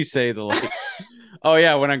hearing you say the like, oh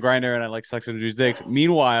yeah, I went on Grindr and I like sucked some dude's dicks.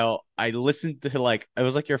 Meanwhile, I listened to like it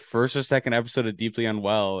was like your first or second episode of Deeply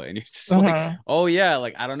Unwell, and you're just like, Uh-huh. oh yeah,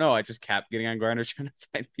 like I don't know, I just kept getting on Grindr trying to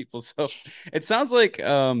find people. So it sounds like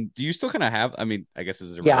do you still kind of have? I mean, I guess this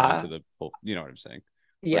is irrelevant to Yeah. the whole, you know what I'm saying,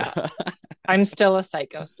 but Yeah. I'm still a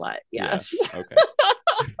psycho slut. yeah, Yes. okay.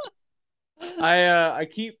 I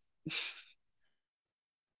keep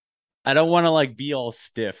I don't want to like be all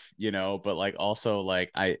stiff, but like also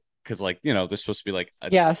like because like there's supposed to be like a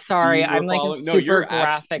Yeah. Sorry. theme we're I'm like a following. No, super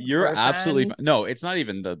graphic you're absolutely person. fine. No, it's not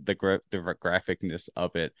even the graphicness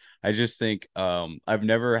of it. I just think I've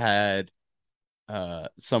never had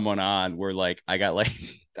someone on where like I got like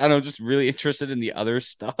I don't know, just really interested in the other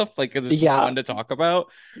stuff like because it's just Yeah. fun to talk about.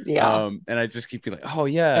 Yeah. And I just keep being like, oh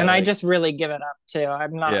yeah, And I like just really give it up too.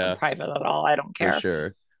 I'm not yeah. private at all. I don't For care.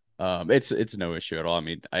 sure. It's no issue at all. I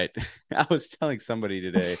mean, I I was telling somebody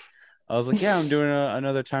today, I was like, yeah, I'm doing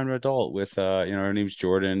another time to adult with her name's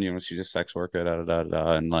Jordan, she's a sex worker, da da da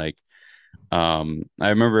da, and like, I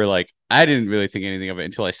remember like I didn't really think anything of it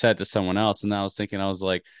until I said it to someone else, and then I was thinking, I was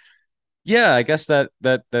like, yeah, I guess that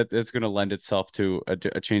is going to lend itself to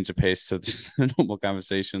a change of pace to the normal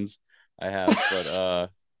conversations I have, but Well,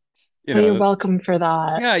 you're that, welcome for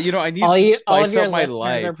that. yeah, I need to All of spice your up my listeners are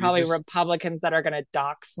life. You're probably just Republicans that are going to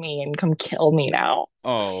dox me and come kill me now.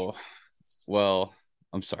 oh. Well,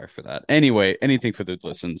 I'm sorry for that. Anyway, anything for the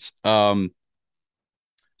listens.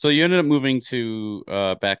 So you ended up moving to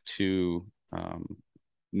back to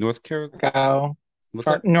North Carolina. Go What's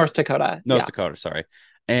for that? North Dakota. North Yeah. Dakota, sorry.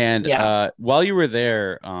 And Yeah. while you were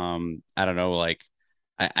there, I don't know, like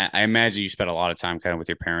I imagine you spent a lot of time kind of with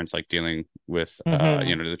your parents, like dealing with Hmm.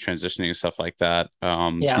 the transitioning and stuff like that.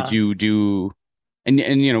 Did Yeah. you do and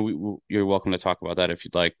you're welcome to talk about that if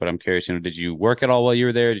you'd like, but I'm curious, did you work at all while you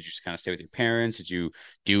were there? Did you just kind of stay with your parents? Did you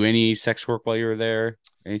do any sex work while you were there?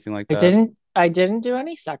 Anything like that? I didn't do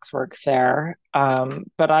any sex work there.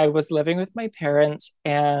 But I was living with my parents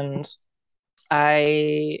and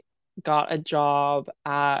I got a job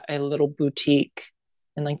at a little boutique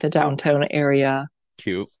in like the downtown area.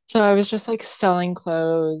 Cute. So I was just like selling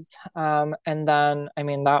clothes. And then, I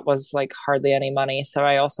mean, that was like hardly any money. So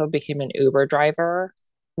I also became an Uber driver,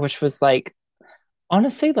 which was like,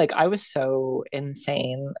 honestly, like I was so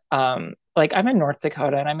insane. Like I'm in North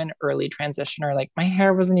Dakota and I'm an early transitioner. Like my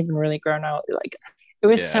hair wasn't even really grown out. Like it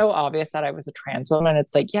was Yeah. so obvious that I was a trans woman.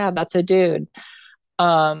 It's like, yeah, that's a dude.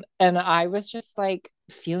 And I was just like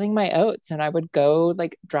feeling my oats and I would go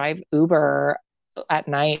like drive Uber at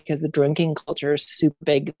night because the drinking culture is super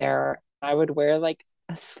big there. I would wear like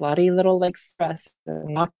a slutty little like dress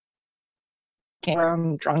and knock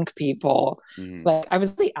from drunk people. Hmm. Like I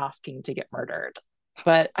was really asking to get murdered,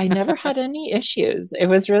 but I never had any issues. It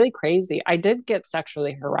was really crazy. I did get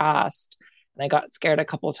sexually harassed and I got scared a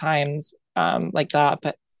couple times like that,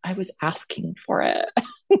 but I was asking for it.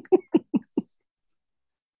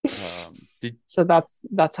 Did So that's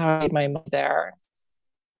how I made my money there.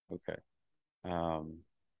 okay. Um,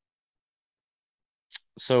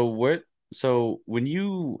 so what? So when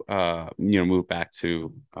you moved back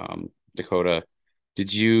to Dakota,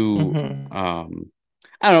 did you Hmm.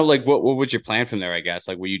 I don't know, like what was your plan from there, I guess?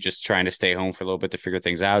 Like were you just trying to stay home for a little bit to figure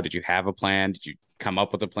things out? Did you have a plan? Did you come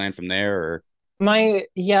up with a plan from there or My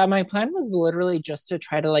plan was literally just to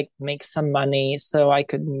try to like make some money so I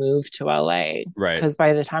could move to LA right. because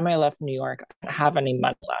by the time I left New York, I didn't have any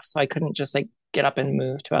money left, so I couldn't just like get up and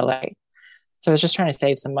move to LA. So I was just trying to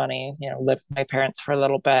save some money, live with my parents for a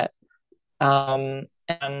little bit.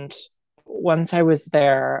 And once I was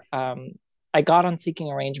there, I got on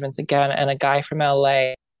Seeking Arrangements again, and a guy from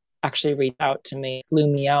LA actually reached out to me, flew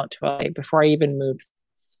me out to LA before I even moved,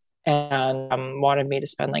 and wanted me to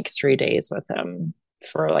spend like 3 days with him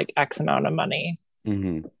for like X amount of money.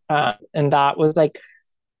 Hmm. And that was like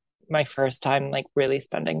my first time like really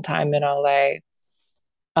spending time in LA.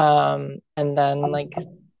 And then like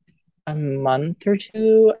a month or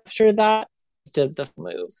two after that, did the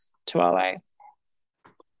move to LA.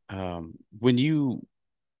 When you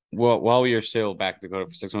well, while you're still back to Dakota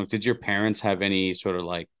for 6 months, did your parents have any sort of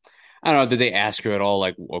like, I don't know, did they ask you at all,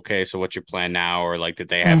 like, okay, so what's your plan now? Or like, did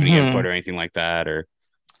they have any input Hmm. or anything like that? Or,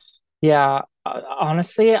 Yeah,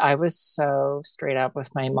 honestly, I was so straight up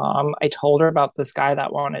with my mom. I told her about this guy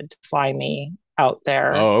that wanted to fly me out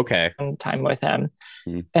there oh, okay. and time with him.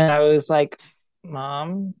 Mm, And I was like,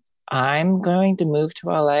 Mom, I'm going to move to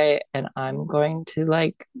LA and I'm going to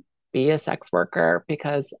like be a sex worker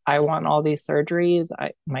because I want all these surgeries.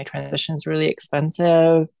 My transition's really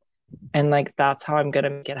expensive. And like that's how I'm gonna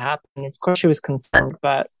make it happen. Of course, she was concerned,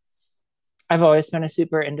 but I've always been a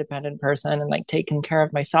super independent person and like taking care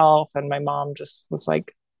of myself. And my mom just was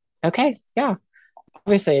like, okay, yeah.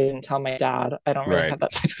 Obviously, I didn't tell my dad. I don't really right. have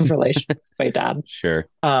that type of relationship with my dad. Sure.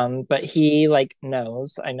 But he like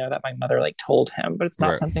knows. I know that my mother like told him, but it's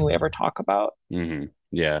not Right. something we ever talk about. Hmm.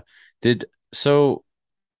 Yeah. Did so,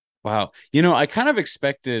 wow. I kind of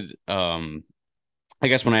expected, I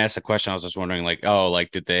guess when I asked the question, I was just wondering, like, oh,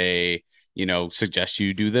 like, did they, suggest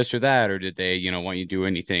you do this or that, or did they, want you to do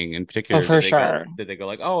anything in Oh, particular? for sure. Did they go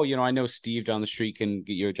like, oh, I know Steve down the street can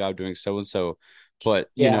get you a job doing so and so, but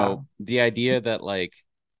Yeah. the idea that like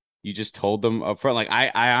you just told them up front, like,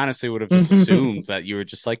 I honestly would have just assumed that you were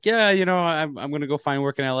just like, yeah, I'm gonna go find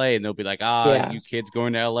work in LA, and they'll be like, ah, you Yes. kids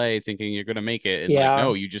going to LA thinking you're gonna make it, and like, Yeah.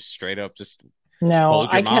 no, you just straight up just No,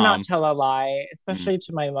 told your I cannot mom. tell a lie, Mhm. especially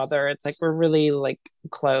to my mother. It's like we're really like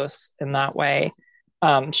close in that way.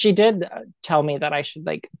 She did tell me that I should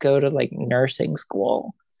like go to like nursing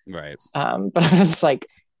school. Right. But I was like,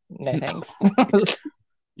 no thanks.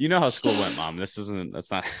 You know how school went, mom. That's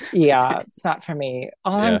not. Yeah, it's not for me.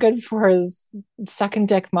 All I'm Yeah. good for is sucking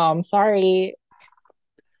dick, mom. Sorry.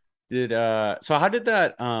 So how did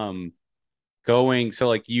that going, so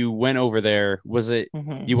like you went over there, was it you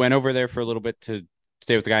Hmm. went over there for a little bit to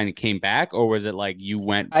stay with the guy and you came back, or was it like you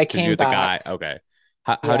went I because you're came the back. guy? Okay.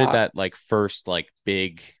 How did Yeah. that like first like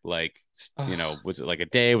big like Ugh. was it like a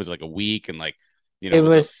day? Was it like a week? And like, It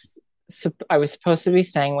was it was, I was supposed to be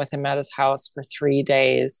staying with him at his house for 3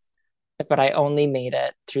 days, but I only made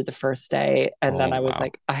it through the first day. And oh then I was wow.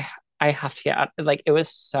 like, I have to get out. Like, it was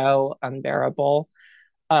so unbearable.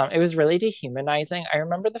 It was really dehumanizing. I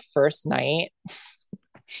remember the first night.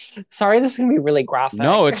 Sorry, this is gonna be really graphic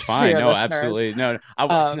No, it's for fine. your No, listeners. absolutely. No, no,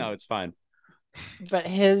 Um, it's fine. but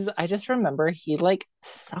I just remember he like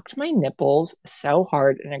sucked my nipples so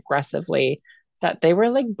hard and aggressively that they were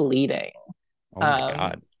like bleeding. Oh my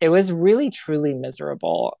God. It was really truly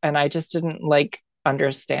miserable, and I just didn't like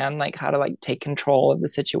understand like how to like take control of the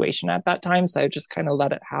situation at that time, so I just kind of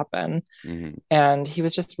let it happen. Hmm. And he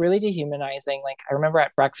was just really dehumanizing. Like I remember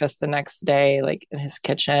at breakfast the next day, like in his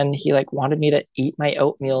kitchen, he like wanted me to eat my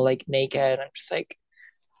oatmeal like naked. I'm just like,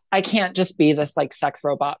 I can't just be this like sex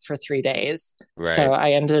robot for 3 days. So Right.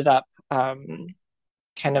 I ended up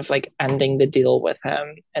kind of like ending the deal with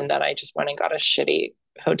him. And then I just went and got a shitty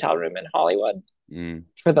hotel room in Hollywood Mm,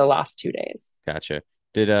 for the last 2 days. gotcha.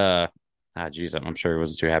 Did geez, I'm sure he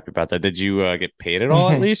wasn't too happy about that. Did you get paid at all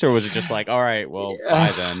at least, or was it just like, all right, well,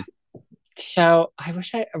 bye then? So I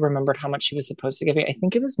wish I remembered how much he was supposed to give me. I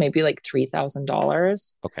think it was maybe like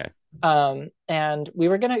 $3,000. Okay. And we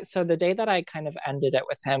were gonna, so the day that I kind of ended it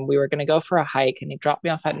with him, we were gonna go for a hike, and he dropped me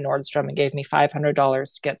off at Nordstrom and gave me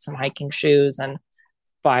 $500 to get some hiking shoes and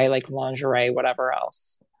buy like lingerie, whatever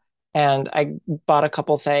else. And I bought a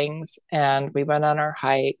couple things and we went on our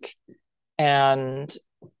hike. And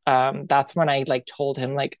that's when I like told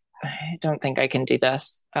him, like, I don't think I can do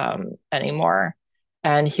this anymore.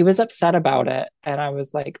 And he was upset about it. And I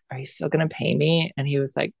was like, are you still going to pay me? And he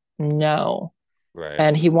was like, no. Right.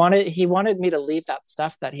 And he wanted me to leave that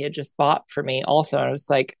stuff that he had just bought for me also. And I was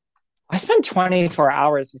like, I spent 24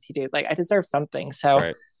 hours with you, dude. Like, I deserve something. So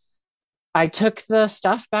Right. I took the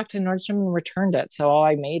stuff back to Nordstrom and returned it. So all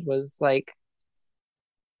I made was like,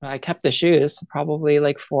 I kept the shoes, probably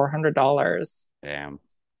like $400. Damn.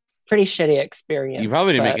 Pretty shitty You experience,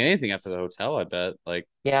 probably didn't make but anything after the hotel, I bet.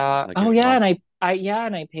 yeah. Like Oh your yeah, mom.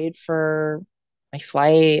 and I paid for my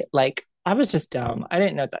flight. Like I was just dumb. I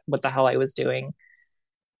didn't know what the hell I was doing.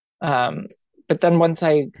 Um, but then once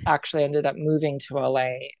I actually ended up moving to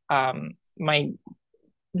LA, my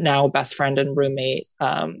now best friend and roommate,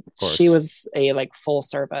 Of she course. was a like full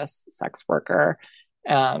service sex worker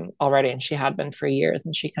already, and she had been for years,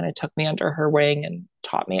 and she kind of took me under her wing and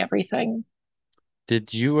taught me everything.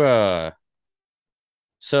 Did you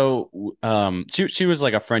So, she was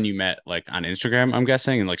like a friend you met like on Instagram, I'm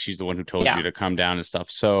guessing, and like she's the one who told Yeah. you to come down and stuff.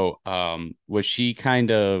 So, was she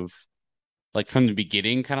kind of like from the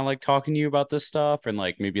beginning, kind of like talking to you about this stuff, and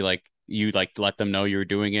like maybe like you like let them know you were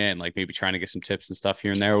doing it, and like maybe trying to get some tips and stuff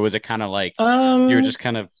here and there, or was it kind of like you were Um, just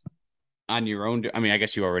kind of on your own? I mean, I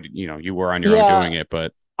guess you already, you were on your own yeah, doing it,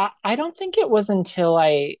 but I don't think it was until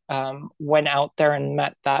I went out there and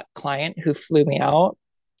met that client who flew me out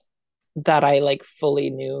that I like fully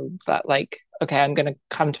knew that like, okay, I'm gonna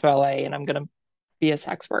come to LA and I'm gonna be a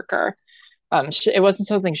sex worker. It wasn't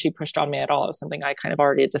something she pushed on me at all. It was something I kind of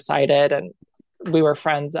already decided, and we were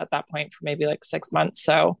friends at that point for maybe like 6 months.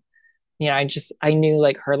 So, I knew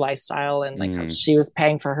like her lifestyle and like how mm, she was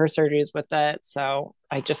paying for her surgeries with it. So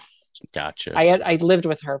gotcha. I lived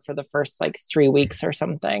with her for the first like 3 weeks or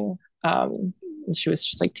something. And she was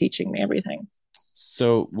just like teaching me everything.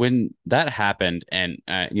 So when that happened, and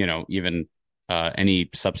even any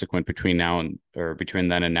subsequent between now and or between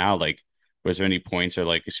then and now, like, was there any points or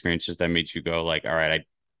like experiences that made you go like, all right,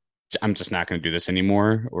 I'm just not going to do this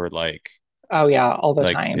anymore, or Oh yeah, all the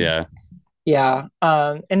time. yeah, Yeah.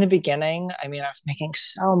 In the beginning, I mean, I was making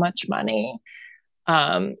so much money.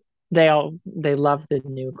 Um, they love the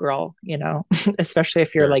new girl, especially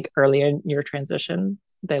if you're sure, like early in your transition.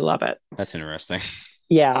 They love it. that's interesting.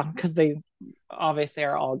 Yeah, because they obviously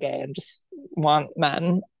are all gay and just want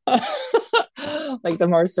men. Like the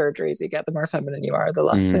more surgeries you get, the more feminine you are, the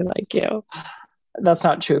less they Mm. like you. That's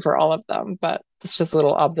not true for all of them, but it's just a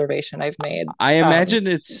little observation I've made. I Um, imagine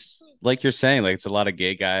it's like you're saying, like it's a lot of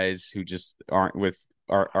gay guys who just aren't with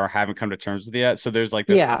or haven't come to terms with it yet. So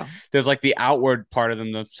yeah, there's like the outward part of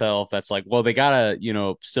them themselves that's like, well, they gotta,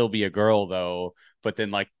 still be a girl though, but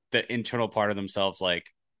then like the internal part of themselves, like,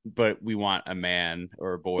 but we want a man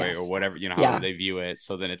or a boy or yes, whatever, however yeah. they view it.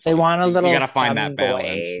 So then it's They like want a you little gotta find that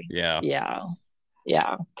balance. femboy. Yeah. Yeah,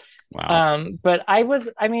 yeah. Wow. But I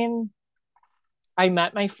mean, I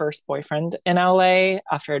met my first boyfriend in LA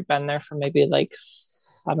after I'd been there for maybe like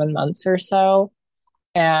 7 months or so.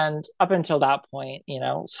 And up until that point,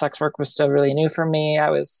 sex work was still really new for me. I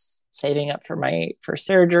was saving up for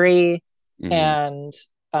surgery. Hmm. And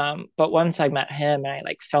but once I met him and I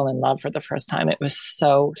like fell in love for the first time, it was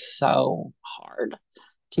so, so hard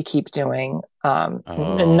to keep doing.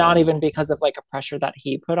 And not Oh, even because of like a pressure that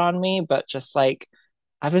he put on me, but just like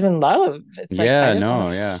I was in love. It's like I yeah, didn't want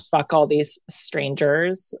no, to yeah, fuck all these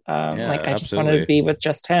strangers. Like yeah, I just wanted to absolutely. be with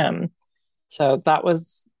just him. So that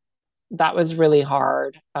was really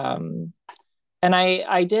hard. And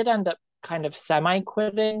I did end up kind of semi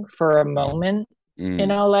quitting for a moment in Mm,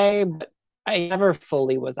 LA, but I never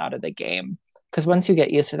fully was out of the game because once you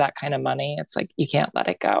get used to that kind of money, it's like you can't let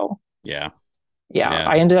it go. yeah, Yeah, yeah.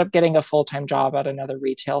 I ended up getting a full-time job at another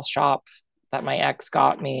retail shop that my ex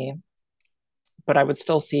got me, but I would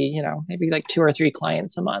still see, maybe like two or three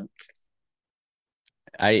clients a month.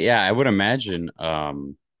 I would imagine.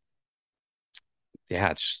 Yeah,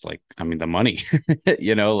 it's just like, I mean, the money,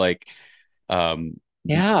 like, um,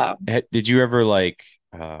 did Yeah. did you ever like,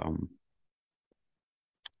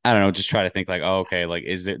 I don't know, just try to think like, oh, okay, like,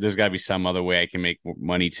 there's got to be some other way I can make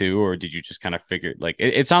money too, or did you just kind of figure like,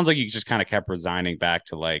 it sounds like you just kind of kept resigning back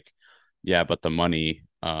to like, yeah, but the money,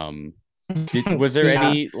 was there Yeah.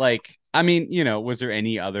 any like, I mean, was there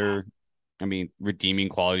any other, I mean, redeeming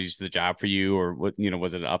qualities to the job for you, or what,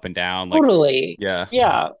 was it up and down? Like, Totally. yeah,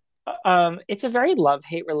 Yeah. It's a very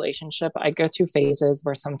love-hate relationship. I go through phases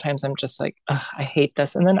where sometimes I'm just like, ugh, I hate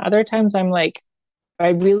this. And then other times I'm like, I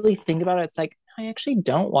really think about it, it's like, I actually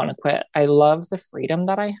don't want to quit. I love the freedom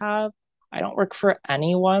that I have. I don't work for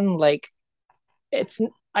anyone. Like, it's,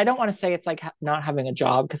 I don't want to say it's like not having a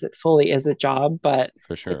job because it fully is a job, but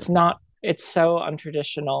for sure. it's not, it's so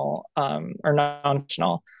untraditional, or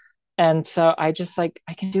non-traditional. And so I just like,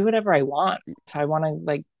 I can do whatever I want. If I want to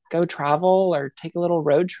like go travel or take a little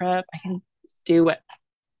road trip, I can do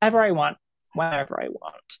whatever I want, whenever I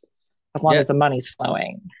want, as long Yeah, as the money's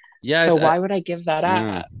flowing. yeah, So why would I give that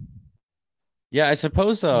yeah, up? yeah. I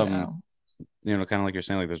suppose, You know? kind of like you're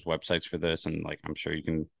saying, like there's websites for this, and like I'm sure you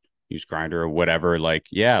can use Grinder or whatever. Like,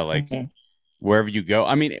 yeah, like Mhm. wherever you go.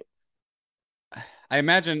 I mean, I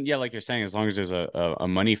imagine, yeah, like you're saying, as long as there's a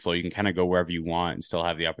money flow, you can kind of go wherever you want and still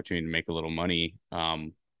have the opportunity to make a little money.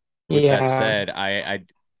 With that Yeah. said,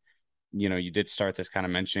 you did start this kind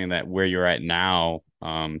of mentioning that where you're at now,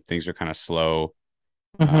 things are kind of slow.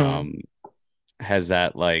 Hmm. Um, has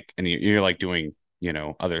that like, and you're like doing,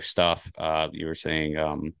 other stuff. You were saying,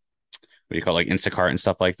 what do you call it, like Instacart and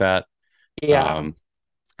stuff like that. Yeah. Um,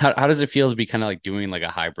 how does it feel to be kind of like doing like a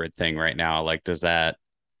hybrid thing right now? Like, does that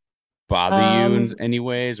bother you in Um, any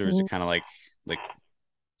ways, or is it kind of like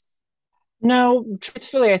No,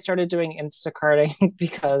 truthfully, I started doing Instacarting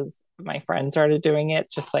because my friend started doing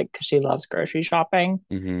it just like because she loves grocery shopping.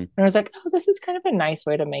 Hmm. And I was like, oh, this is kind of a nice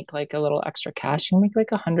way to make like a little extra cash. You can make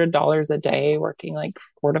like $100 a day working like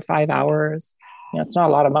 4 to 5 hours. It's not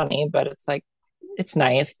a lot of money, but it's like it's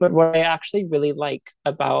nice. But what I actually really like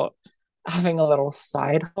about having a little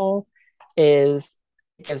side hustle is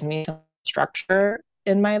it gives me some structure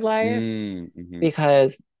in my life Mm-hmm.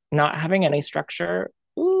 because not having any structure,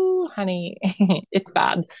 ooh, honey, it's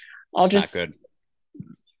bad. I'll It's not good. just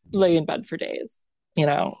lay in bed for days.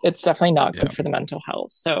 It's definitely not Yeah. good for the mental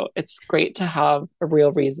health. So it's great to have a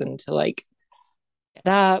real reason to like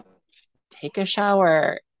get up, take a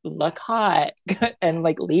shower, look hot, and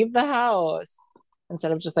like leave the house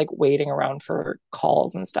instead of just like waiting around for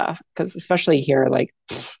calls and stuff. Because especially here, like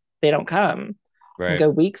they don't come. You Right. go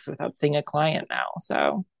weeks without seeing a client now.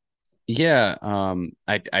 So Yeah.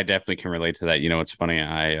 I definitely can relate to that. It's funny.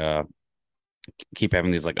 I keep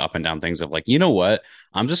having these like up and down things of like, you know what?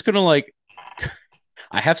 I'm just gonna like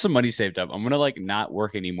I have some money saved up. I'm gonna like not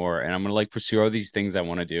work anymore and I'm gonna like pursue all these things I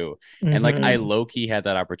want to do. And like I mm-hmm, low key had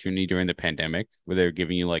that opportunity during the pandemic where they were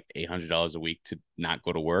giving you like $800 a week to not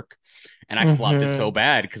go to work. And I flopped it so mm-hmm.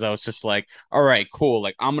 bad because I was just like, all right, cool.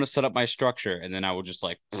 Like I'm gonna set up my structure. And then I would just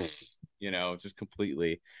like, just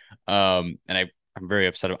completely. And I'm very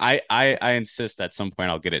upset. I insist at some point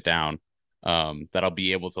I'll get it down. That I'll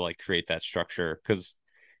be able to like create that structure because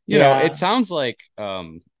it Yeah. sounds like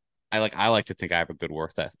I like to think I have a good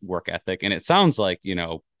work ethic, and it sounds like you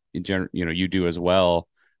do as well.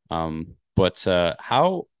 But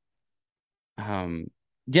how um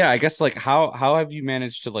yeah, I guess like how have you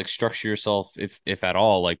managed to like structure yourself if at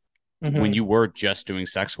all, like when Mm-hmm. you were just doing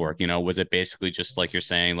sex work, was it basically just like you're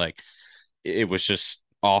saying like it was just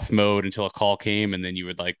off mode until a call came and then you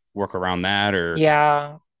would like work around that or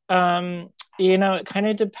Yeah. Um, it kind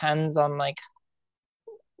of depends on like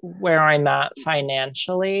where I'm at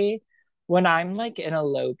financially. When I'm like in a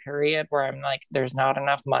low period where I'm like there's not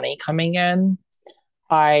enough money coming in,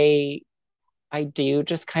 I I do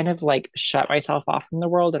just kind of like shut myself off from the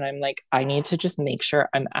world and I'm like I need to just make sure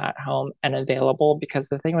I'm at home and available because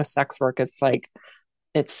the thing with sex work it's like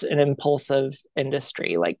it's an impulsive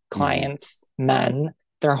industry like Mhm. clients men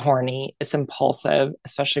they're horny it's impulsive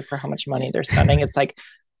especially for how much money they're spending it's like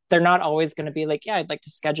they're not always going to be like yeah I'd like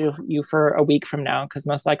to schedule you for a week from now because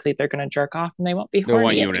most likely they're going to jerk off and they won't be They'll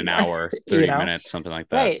want horny you in an anymore hour, you 30 know minutes, something like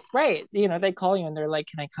that. right they call you and they're like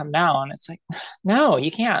can I come now and it's like no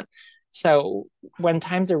you can't so when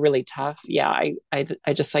times are really tough yeah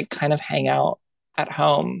I just like kind of hang out at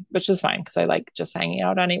home which is fine because I like just hanging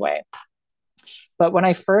out anyway but when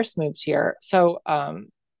I first moved here,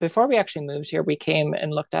 before we actually moved here, we came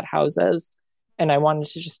and looked at houses and I wanted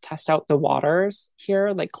to just test out the waters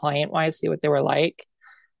here, like client wise, see what they were like.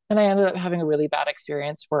 And I ended up having a really bad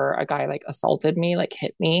experience where a guy like assaulted me, like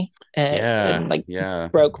hit me Yeah, and like yeah.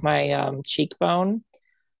 broke my cheekbone.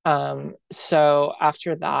 So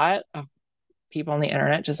after that, people on the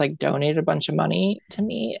internet just like donated a bunch of money to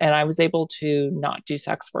me and I was able to not do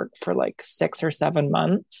sex work for like 6 or 7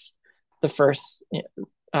 months the first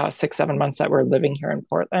 6 7 months that we're living here in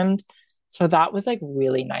Portland so that was like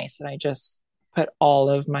really nice and I just put all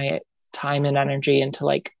of my time and energy into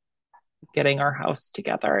like getting our house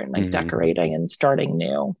together and like Hmm. decorating and starting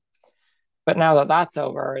new but now that that's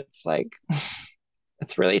over it's like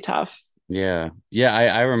it's really tough. Yeah. Yeah,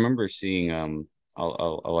 I remember seeing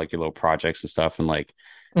I'll like your little projects and stuff and like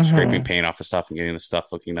scraping Mm-hmm. paint off of stuff and getting the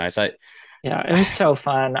stuff looking nice. I Yeah, it was so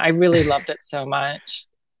fun. I really loved it so much.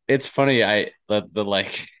 it's funny, the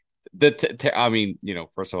like I mean,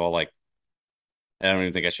 first of all, like I don't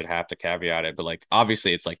even think I should have to caveat it, but like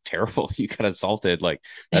obviously it's like terrible. You got assaulted, like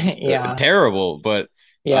that's Yeah. terrible. But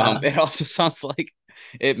Yeah. it also sounds like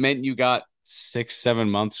it meant you got 6 7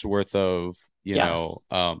 months worth of Yes.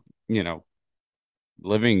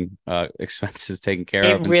 living expenses taken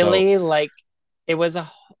care of, It and so really like it was a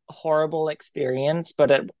horrible experience,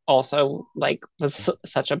 but it also like was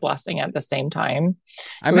such a blessing at the same time.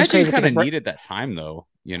 I It was imagine you crazy kind of because needed that time though.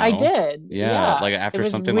 I did. Yeah, Yeah. like It after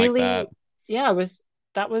was something like that. really yeah, it was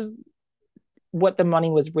that was what the money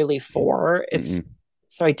was really for. It's Mm-mm.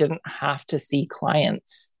 so I didn't have to see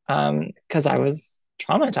clients because I was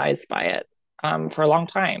traumatized by it for a long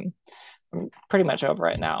time. I'm pretty much over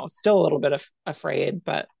it now. Still a little bit afraid,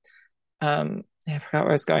 but I forgot where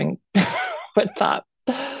I was going with that.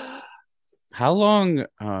 How long?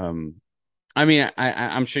 I mean,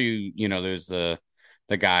 I'm sure there's the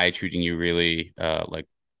guy treating you really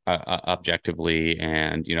objectively,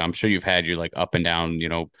 and I'm sure you've had your like up and down.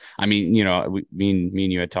 I mean, me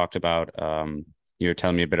and you had talked about you're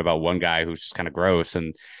telling me a bit about one guy who's just kind of gross,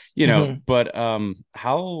 and Hmm. but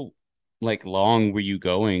how like long were you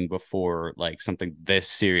going before like something this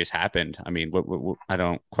serious happened? I mean, what I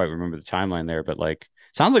don't quite remember the timeline there, but like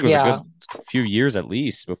sounds like it was a Yeah. good few years at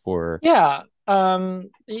least before. Yeah.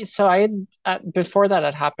 So I had before that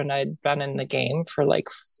had happened, I'd been in the game for like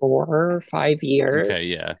 4 or 5 years. Okay,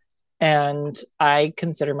 yeah. And I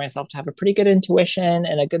consider myself to have a pretty good intuition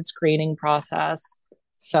and a good screening process.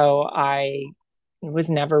 So I was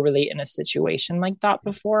never really in a situation like that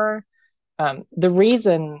before. The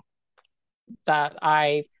reason that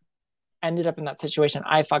I ended up in that situation,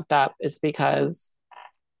 I fucked up, is because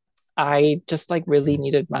I just like really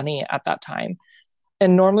needed money at that time.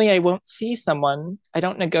 And normally I won't see someone, I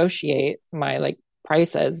don't negotiate my like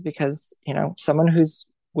prices because, someone who's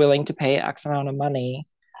willing to pay X amount of money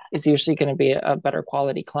is usually going to be a better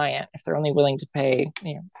quality client. If they're only willing to pay,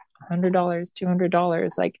 $100,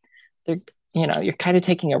 $200, like they're, you're kind of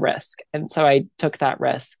taking a risk. And so I took that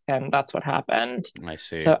risk and that's what happened. I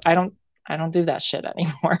see. So I don't do that shit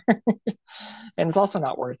anymore. And it's also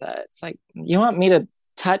not worth it. It's like, you want me to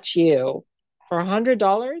touch you for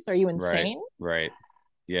 $100? Are you Right, insane? right.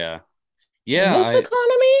 Yeah. In Yeah, this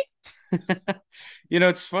economy?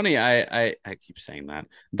 it's funny. I keep saying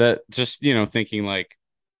that. Just, thinking like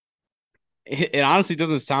it honestly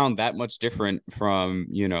doesn't sound that much different from,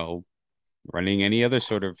 running any other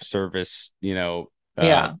sort of service,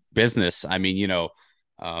 Yeah. business. I mean,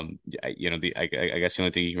 I guess the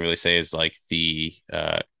only thing you can really say is like the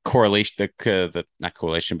correlation, the not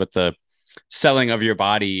correlation, but the selling of your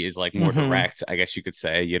body is like more Hmm. direct, I guess you could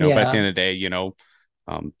say, but at the Yeah. end of the day,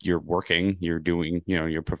 you're working, you're doing,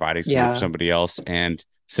 you're providing something for Yeah. somebody else. And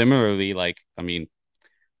similarly, like, I mean,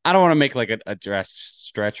 I don't want to make like a dress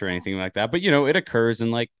stretch or anything like that, but it occurs in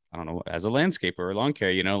like, I don't know, as a landscaper or lawn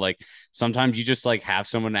care, like sometimes you just like have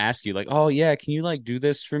someone ask you like, oh yeah, can you like do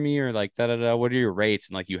this for me? Or like, da da da, what are your rates?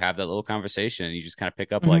 And like you have that little conversation and you just kind of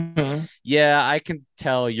pick up like, Hmm. yeah, I can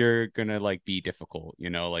tell you're gonna like be difficult,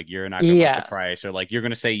 like you're not gonna like the price, Yes. or like you're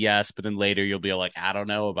gonna say yes, but then later you'll be like, I don't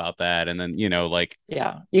know about that. And then, like,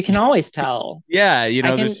 Yeah. You can always tell. yeah,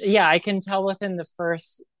 there's I can tell within the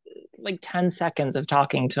first like 10 seconds of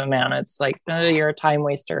talking to a man. It's like, you're a time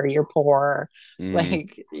waster, you're poor, mm,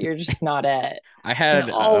 like you're just not it. I You can had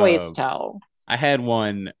always tell. I had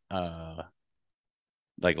one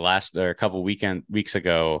like last or a couple weeks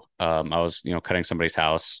ago. I was cutting somebody's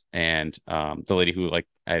house, and the lady who like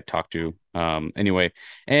I had talked to anyway,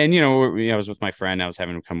 and I was with my friend. I was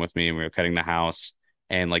having him come with me, and we were cutting the house.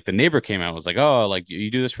 And like the neighbor came out, was like, "Oh, like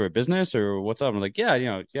you do this for a business or what's up?" I'm like, "Yeah,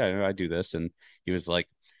 yeah, I do this." And he was like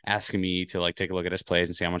asking me to like take a look at his place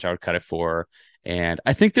and see how much I would cut it for. And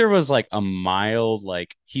I think there was like a mild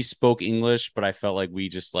like he spoke English, but I felt like we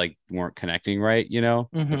just like weren't connecting right, in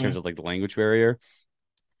terms Hmm. of like the language barrier.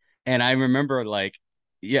 And I remember like,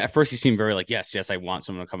 yeah, at first he seemed very like, yes, yes, I want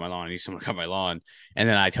someone to cut my lawn. I need someone to cut my lawn. And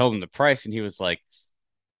then I told him the price, and he was like,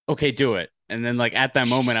 okay, do it. And then like at that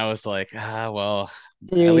moment, I was like, well,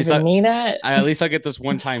 Do you at least even mean it? at least I get this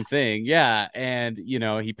one time thing. Yeah. And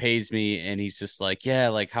he pays me, and he's just like, yeah,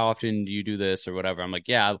 like how often do you do this or whatever? I'm like,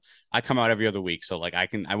 yeah, I come out every other week. So like I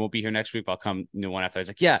won't be here next week, but I'll come one after. He's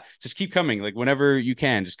like, yeah, just keep coming. Like whenever you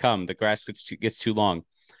can, just come. The grass gets too long.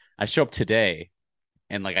 I show up today,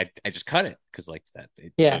 and like I just cut it because like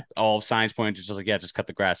Yeah. all signs point to just like, yeah, just cut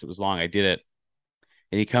the grass. It was long. I did it.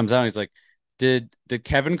 And he comes out and he's like, did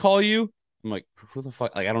Kevin call you? I'm like, who the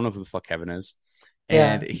fuck? Like, I don't know who the fuck Kevin is.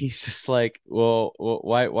 And Yeah. he's just like, well,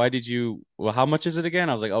 why did you, well, how much is it again?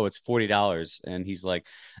 I was like, oh, it's $40. And he's like,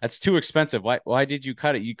 that's too expensive. Why did you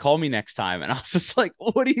cut it? You call me next time. And I was just like,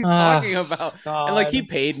 what are you Oh, talking about? And like, he God.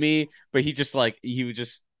 paid me, but he was just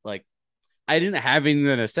like, I didn't have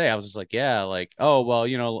anything to say. I was just like, yeah, like, oh, well,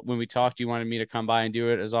 when we talked, you wanted me to come by and do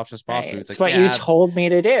it as often as Right. possible. He's It's like, what you yeah, told me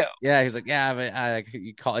to do. yeah. He's like, yeah, but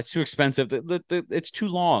you call it's too expensive. It's too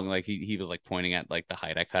long. Like he was like pointing at like the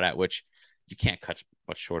height I cut at, which you can't cut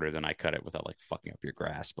much shorter than I cut it without like fucking up your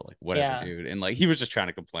grass. But like, whatever, Yeah. dude. And like, he was just trying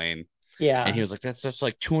to complain, and he Yeah. was like, that's just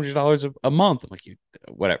like $200 a month. I'm like,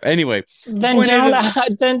 whatever. Anyway, the Then point don't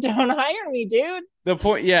is then don't hire me, dude. the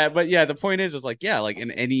point, yeah, but yeah, the point is like, yeah, like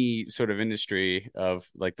in any sort of industry of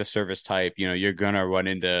like the service type, you're gonna run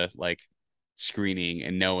into like screening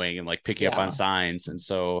and knowing and like picking up on Yeah. signs. And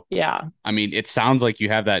so, Yeah. I mean, it sounds like you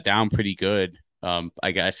have that down pretty good.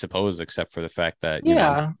 I guess, suppose, except for the fact that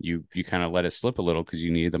Yeah. you kind of let it slip a little because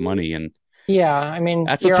you needed the money, and Yeah. I mean,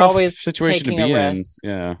 that's a you're tough always situation to taking a be in. risk.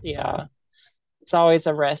 Yeah. Yeah. It's always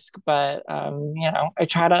a risk, but I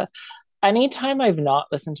try to anytime I've not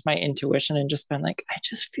listened to my intuition and just been like, I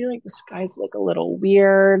just feel like this guy's like a little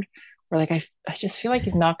weird, where like I just feel like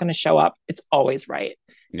he's not going to show up. It's always right.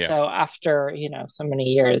 Yeah. So after, so many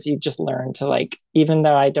years, you just learn to like, even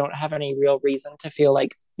though I don't have any real reason to feel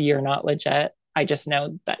like you're not legit, I just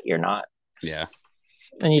know that you're not. Yeah.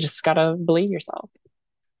 And you just gotta believe yourself.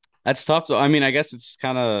 That's tough though. I mean, I guess it's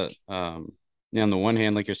kind of on the one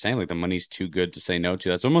hand, like you're saying, like the money's too good to say no to.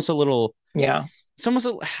 That's almost a little Yeah. it's almost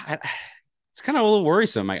it's kind of a little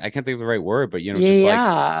worrisome. I can't think of the right word, but just like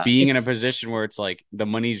Yeah. being in a position where it's like the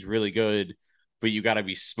money's really good, but you got to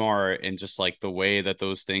be smart, and just like the way that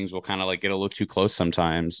those things will kind of like get a little too close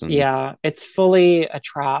sometimes. And Yeah, it's fully a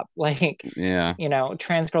trap. Like, yeah,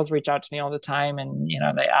 trans girls reach out to me all the time and,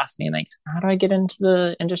 they ask me, like, how do I get into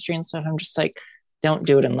the industry and stuff? I'm just like, don't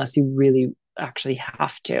do it unless you really actually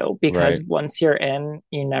have to, right. because once you're in,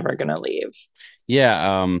 you're never going to leave.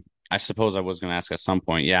 Yeah. I suppose I was going to ask at some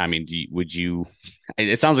point. Yeah. I mean, would you,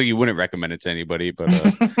 it sounds like you wouldn't recommend it to anybody, but,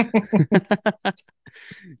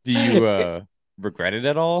 do you, regret it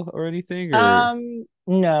at all or anything or?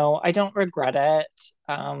 No, I don't regret it.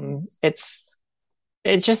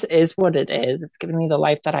 It just is what it is. It's given me the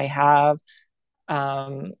life that I have.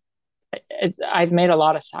 Um, I've made a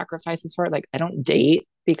lot of sacrifices for it. Like I don't date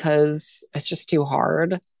because it's just too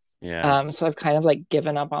hard. Yeah. So I've kind of like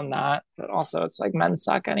given up on that. But also, it's like men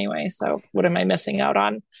suck anyway. So what am I missing out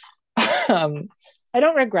on? um, I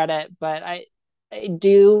don't regret it, but I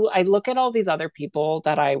do. I look at all these other people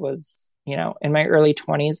that I was, in my early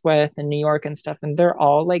 20s with in New York and stuff, and they're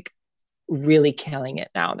all like really killing it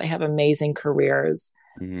now. They have amazing careers.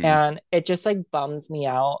 Hmm. And it just like bums me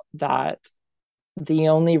out that the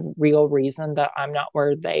only real reason that I'm not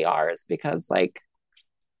where they are is because like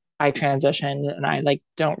I transitioned and I like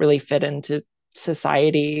don't really fit into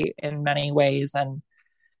society in many ways. And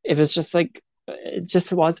it was just like, it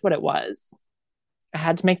just was what it was. I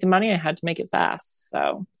had to make the money, I had to make it fast.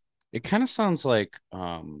 So, It kind of sounds like,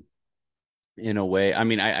 in a way, I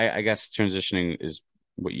mean, I guess transitioning is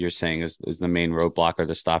what you're saying is the main roadblock or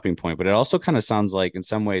the stopping point, but it also kind of sounds like in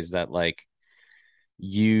some ways that like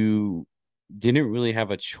you didn't really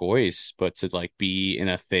have a choice but to like be in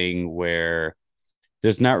a thing where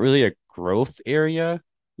there's not really a growth area,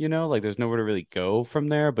 like there's nowhere to really go from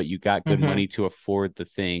there, but you got good mm-hmm. money to afford the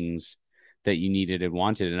things that you needed and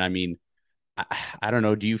wanted. And I mean, I, I don't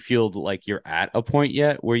know, do you feel like you're at a point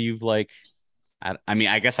yet where you've like I mean,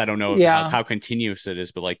 I guess I don't know if, Yeah. how continuous it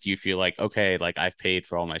is, but like, do you feel like, okay, like I've paid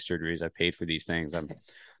for all my surgeries, I've paid for these things. I'm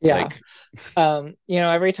Yeah. like,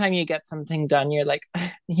 Every time you get something done, you're like,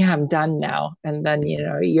 yeah, I'm done now. And then,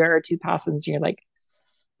 a year or two passes and you're like,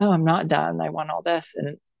 oh, I'm not done. I want all this.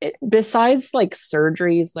 And besides like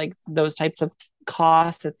surgeries, like those types of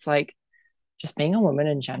costs, it's like just being a woman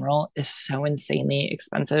in general is so insanely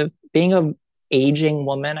expensive. Being a aging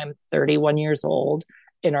woman, I'm 31 years old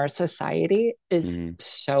in our society is mhm.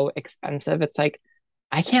 so expensive. It's like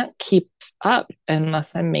I can't keep up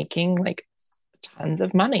unless I'm making like tons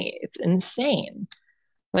of money. It's insane.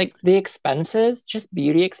 Like the expenses, just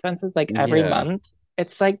beauty expenses, like every Yeah. month,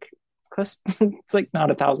 it's like close, it's like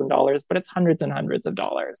not $1,000, but it's hundreds and hundreds of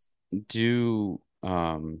dollars. Do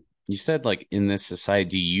you said like in this society,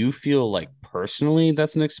 do you feel like personally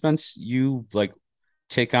that's an expense you like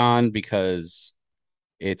take on because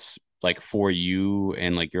it's like for you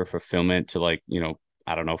and like your fulfillment to like,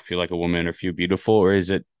 I don't know, feel like a woman or feel beautiful, or is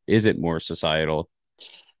it more societal?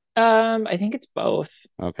 I think it's both,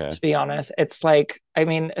 Okay. to be honest. It's like, I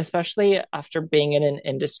mean, especially after being in an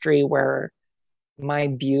industry where my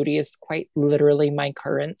beauty is quite literally my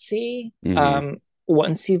currency. Hmm.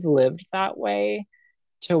 Once you've lived that way,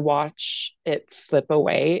 to watch it slip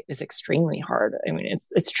away is extremely hard. I mean,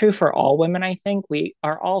 it's true for all women, I think. We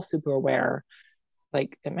are all super aware.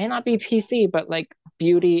 Like it may not be PC, but like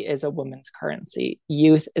beauty is a woman's currency.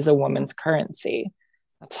 Youth is a woman's currency.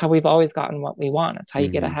 That's how we've always gotten what we want. That's how you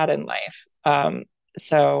get Hmm. ahead in life.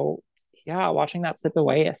 So yeah, watching that slip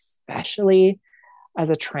away, especially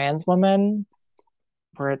as a trans woman,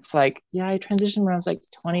 where it's like, yeah, I transitioned when I was like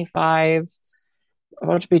 25,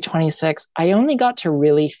 about to be 26. I only got to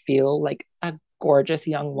really feel like a gorgeous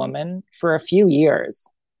young woman for a few years.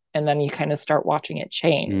 And then you kind of start watching it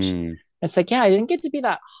change. Mm, It's like, yeah, I didn't get to be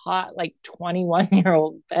that hot, like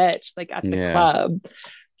 21-year-old bitch, like at the yeah. club.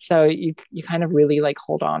 So you kind of really like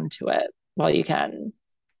hold on to it while you can.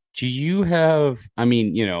 Do you have, I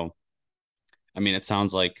mean, it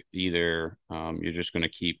sounds like either you're just going to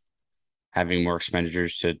keep having more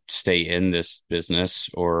expenditures to stay in this business,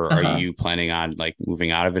 or are Uh-huh. you planning on like moving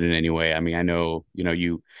out of it in any way? I mean, I know,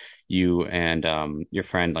 you and your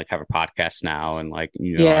friend like have a podcast now, and like, are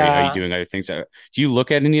you Yeah. doing other things? Do you look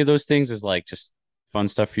at any of those things as like just fun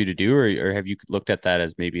stuff for you to do, or have you looked at that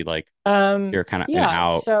as maybe like you're kind of an Yeah.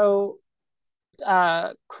 out?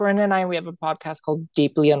 Corinne and I, we have a podcast called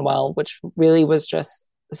Deeply Unwell, which really was just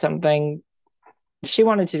something she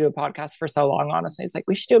wanted to do a podcast for so long, honestly. It's like,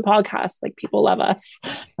 we should do a podcast. Like, people love us.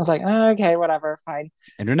 I was like, oh, okay, whatever, fine.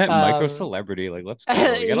 Internet micro Um, celebrity. Like, let's go.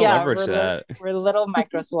 You gotta yeah, leverage that. we're little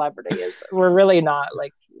micro celebrities. We're really not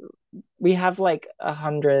like we have like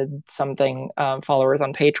 100 something followers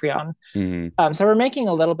on Patreon. Hmm. So we're making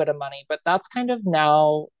a little bit of money, but that's kind of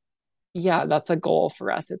now, yeah, that's a goal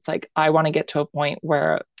for us. It's like I want to get to a point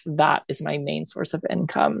where that is my main source of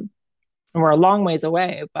income. And we're a long ways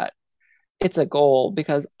away, but it's a goal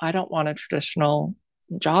because I don't want a traditional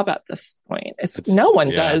job at this point. It's It's no one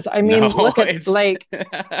yeah. does. I mean, No, look at it's like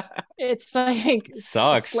it's like it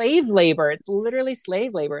sucks. slave labor. It's literally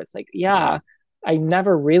slave labor. It's like, yeah, I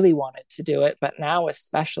never really wanted to do it, but now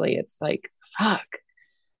especially it's like, fuck.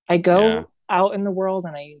 I Yeah. go out in the world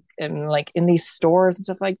and I am like in these stores and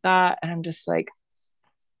stuff like that. And I'm just like,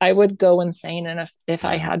 I would go insane. And if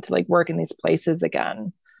I Yeah. had to like work in these places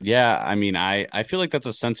again. Yeah, I mean, I feel like that's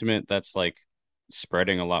a sentiment that's like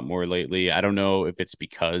spreading a lot more lately. I don't know if it's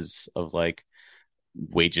because of like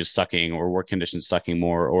wages sucking or work conditions sucking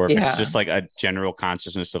more, or if it's Yeah. just like a general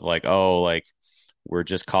consciousness of like, oh, like we're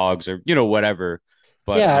just cogs or whatever.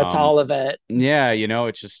 But Yeah, it's all of it. yeah,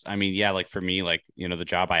 it's just I mean, yeah, like for me, like, the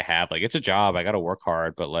job I have, like it's a job. I gotta work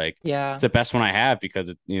hard, but like it's Yeah. the best one I have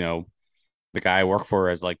because the guy I work for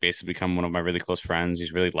has like basically become one of my really close friends.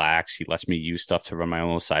 He's really lax. He lets me use stuff to run my own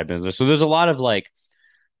little side business. So there's a lot of like,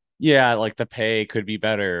 yeah, like the pay could be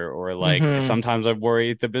better, or like Hmm. sometimes I'm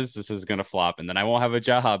worried the business is gonna flop and then I won't have a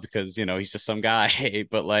job because he's just some guy.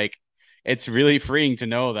 But like it's really freeing to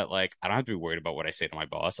know that like I don't have to be worried about what I say to my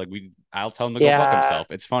boss. Like I'll tell him to go fuck Yeah, himself.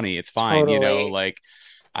 It's funny, it's fine, totally. like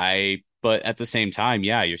but at the same time,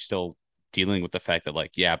 yeah, you're still dealing with the fact that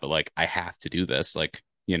like, yeah, but like I have to do this, like,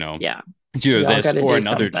 Yeah. it's either We all this got to or do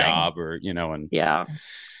another something. job, or and Yeah.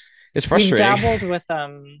 it's frustrating.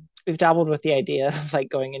 We've dabbled with the idea of like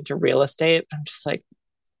going into real estate. I'm just like,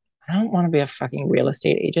 I don't want to be a fucking real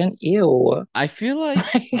estate agent. Ew. I feel like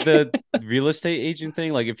the real estate agent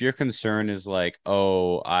thing, like if your concern is like,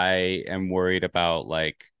 oh, I am worried about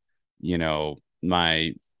like,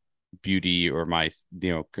 my beauty or my,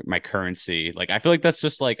 my currency, like I feel like that's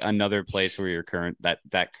just like another place where your current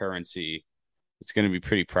that currency, it's going to be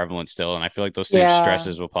pretty prevalent still, and I feel like those same Yeah.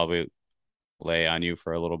 stresses will probably lay on you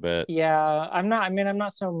for a little bit. Yeah. I'm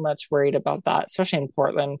not so much worried about that, especially in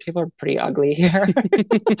Portland. People are pretty ugly here.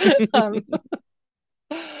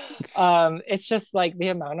 um, it's just like the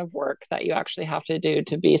amount of work that you actually have to do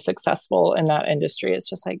to be successful in that industry. It's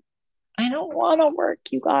just like, I don't want to work,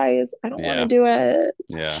 you guys. I don't want to Yeah, do it.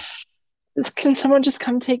 yeah. Can someone just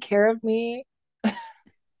come take care of me?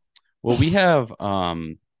 Well, we have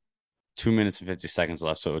 2 minutes and 50 seconds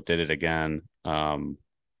left, so it did it again. I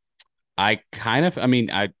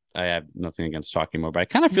mean, I have nothing against talking more, but I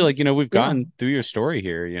kind of feel like, we've Yeah. gotten through your story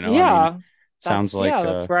here, I mean, Yeah. sounds Yeah, like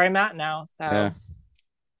that's where I'm at now. yeah, So,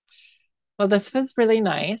 well, this was really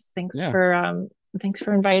nice. yeah. Thanks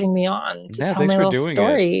for inviting me on to Yeah, tell thanks my for little doing it.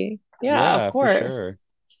 story. Yeah, of Yeah, for sure. course.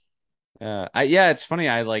 Yeah, it's funny.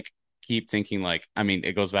 I like keep thinking like, I mean,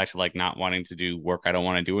 it goes back to like not wanting to do work I don't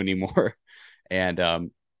want to do anymore.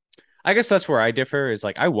 And I guess that's where I differ is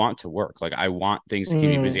like I want to work. Like I want things to keep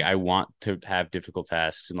me busy. Mm, I want to have difficult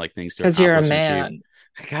tasks and like things to because you're a accomplish and achieve. man.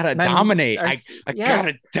 I gotta Men dominate. are, I gotta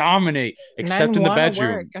yes, dominate, except men in the want to work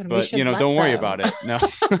bedroom. and we But should let don't worry them. about it. No,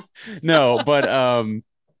 no, but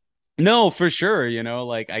no, for sure.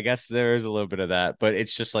 Like I guess there is a little bit of that, but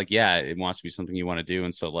it's just like, yeah, it wants to be something you want to do.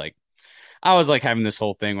 And so like I was like having this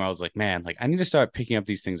whole thing where I was like, man, like I need to start picking up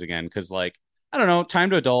these things again. Cause like, I don't know, Time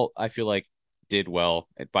to Adult, I feel like did well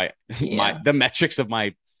by Yeah. the metrics of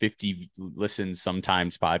my 50 listens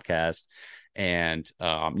sometimes podcast and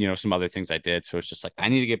some other things I did. So it's just like I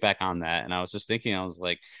need to get back on that. And I was just thinking, I was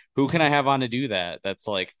like, who can I have on to do that? That's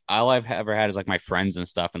like all I've ever had is like my friends and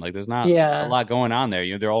stuff. And like there's not a Yeah. lot going on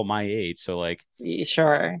there. They're all my age. So like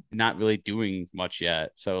Sure. not really doing much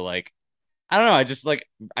yet. So like I don't know. I just like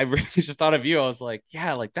I really just thought of you. I was like,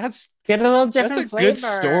 yeah, like Get a little that's a different good flavor.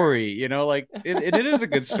 story, like it is a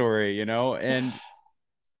good story, and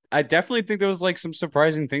I definitely think there was like some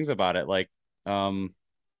surprising things about it. Like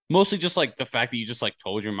mostly just like the fact that you just like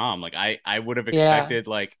told your mom. Like I would have Yeah. expected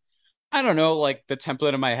like I don't know, like the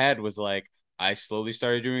template in my head was like I slowly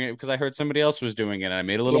started doing it because I heard somebody else was doing it and I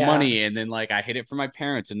made a little Yeah. money and then like I hid it from my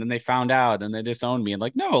parents and then they found out and they disowned me and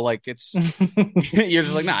like no, like it's you're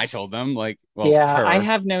just like, nah, I told them like, well, Yeah, I her.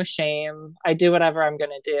 have no shame. I do whatever I'm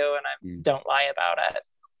gonna do and I Mm, don't lie about it.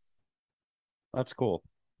 that's cool.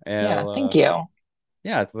 And Yeah, thank you.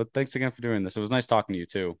 yeah, but thanks again for doing this. It was nice talking to you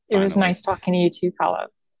too, It was finally. nice talking to you too, Paula.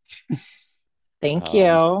 Thank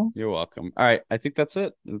you. You're welcome. All right, I think that's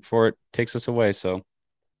it before it takes us away. So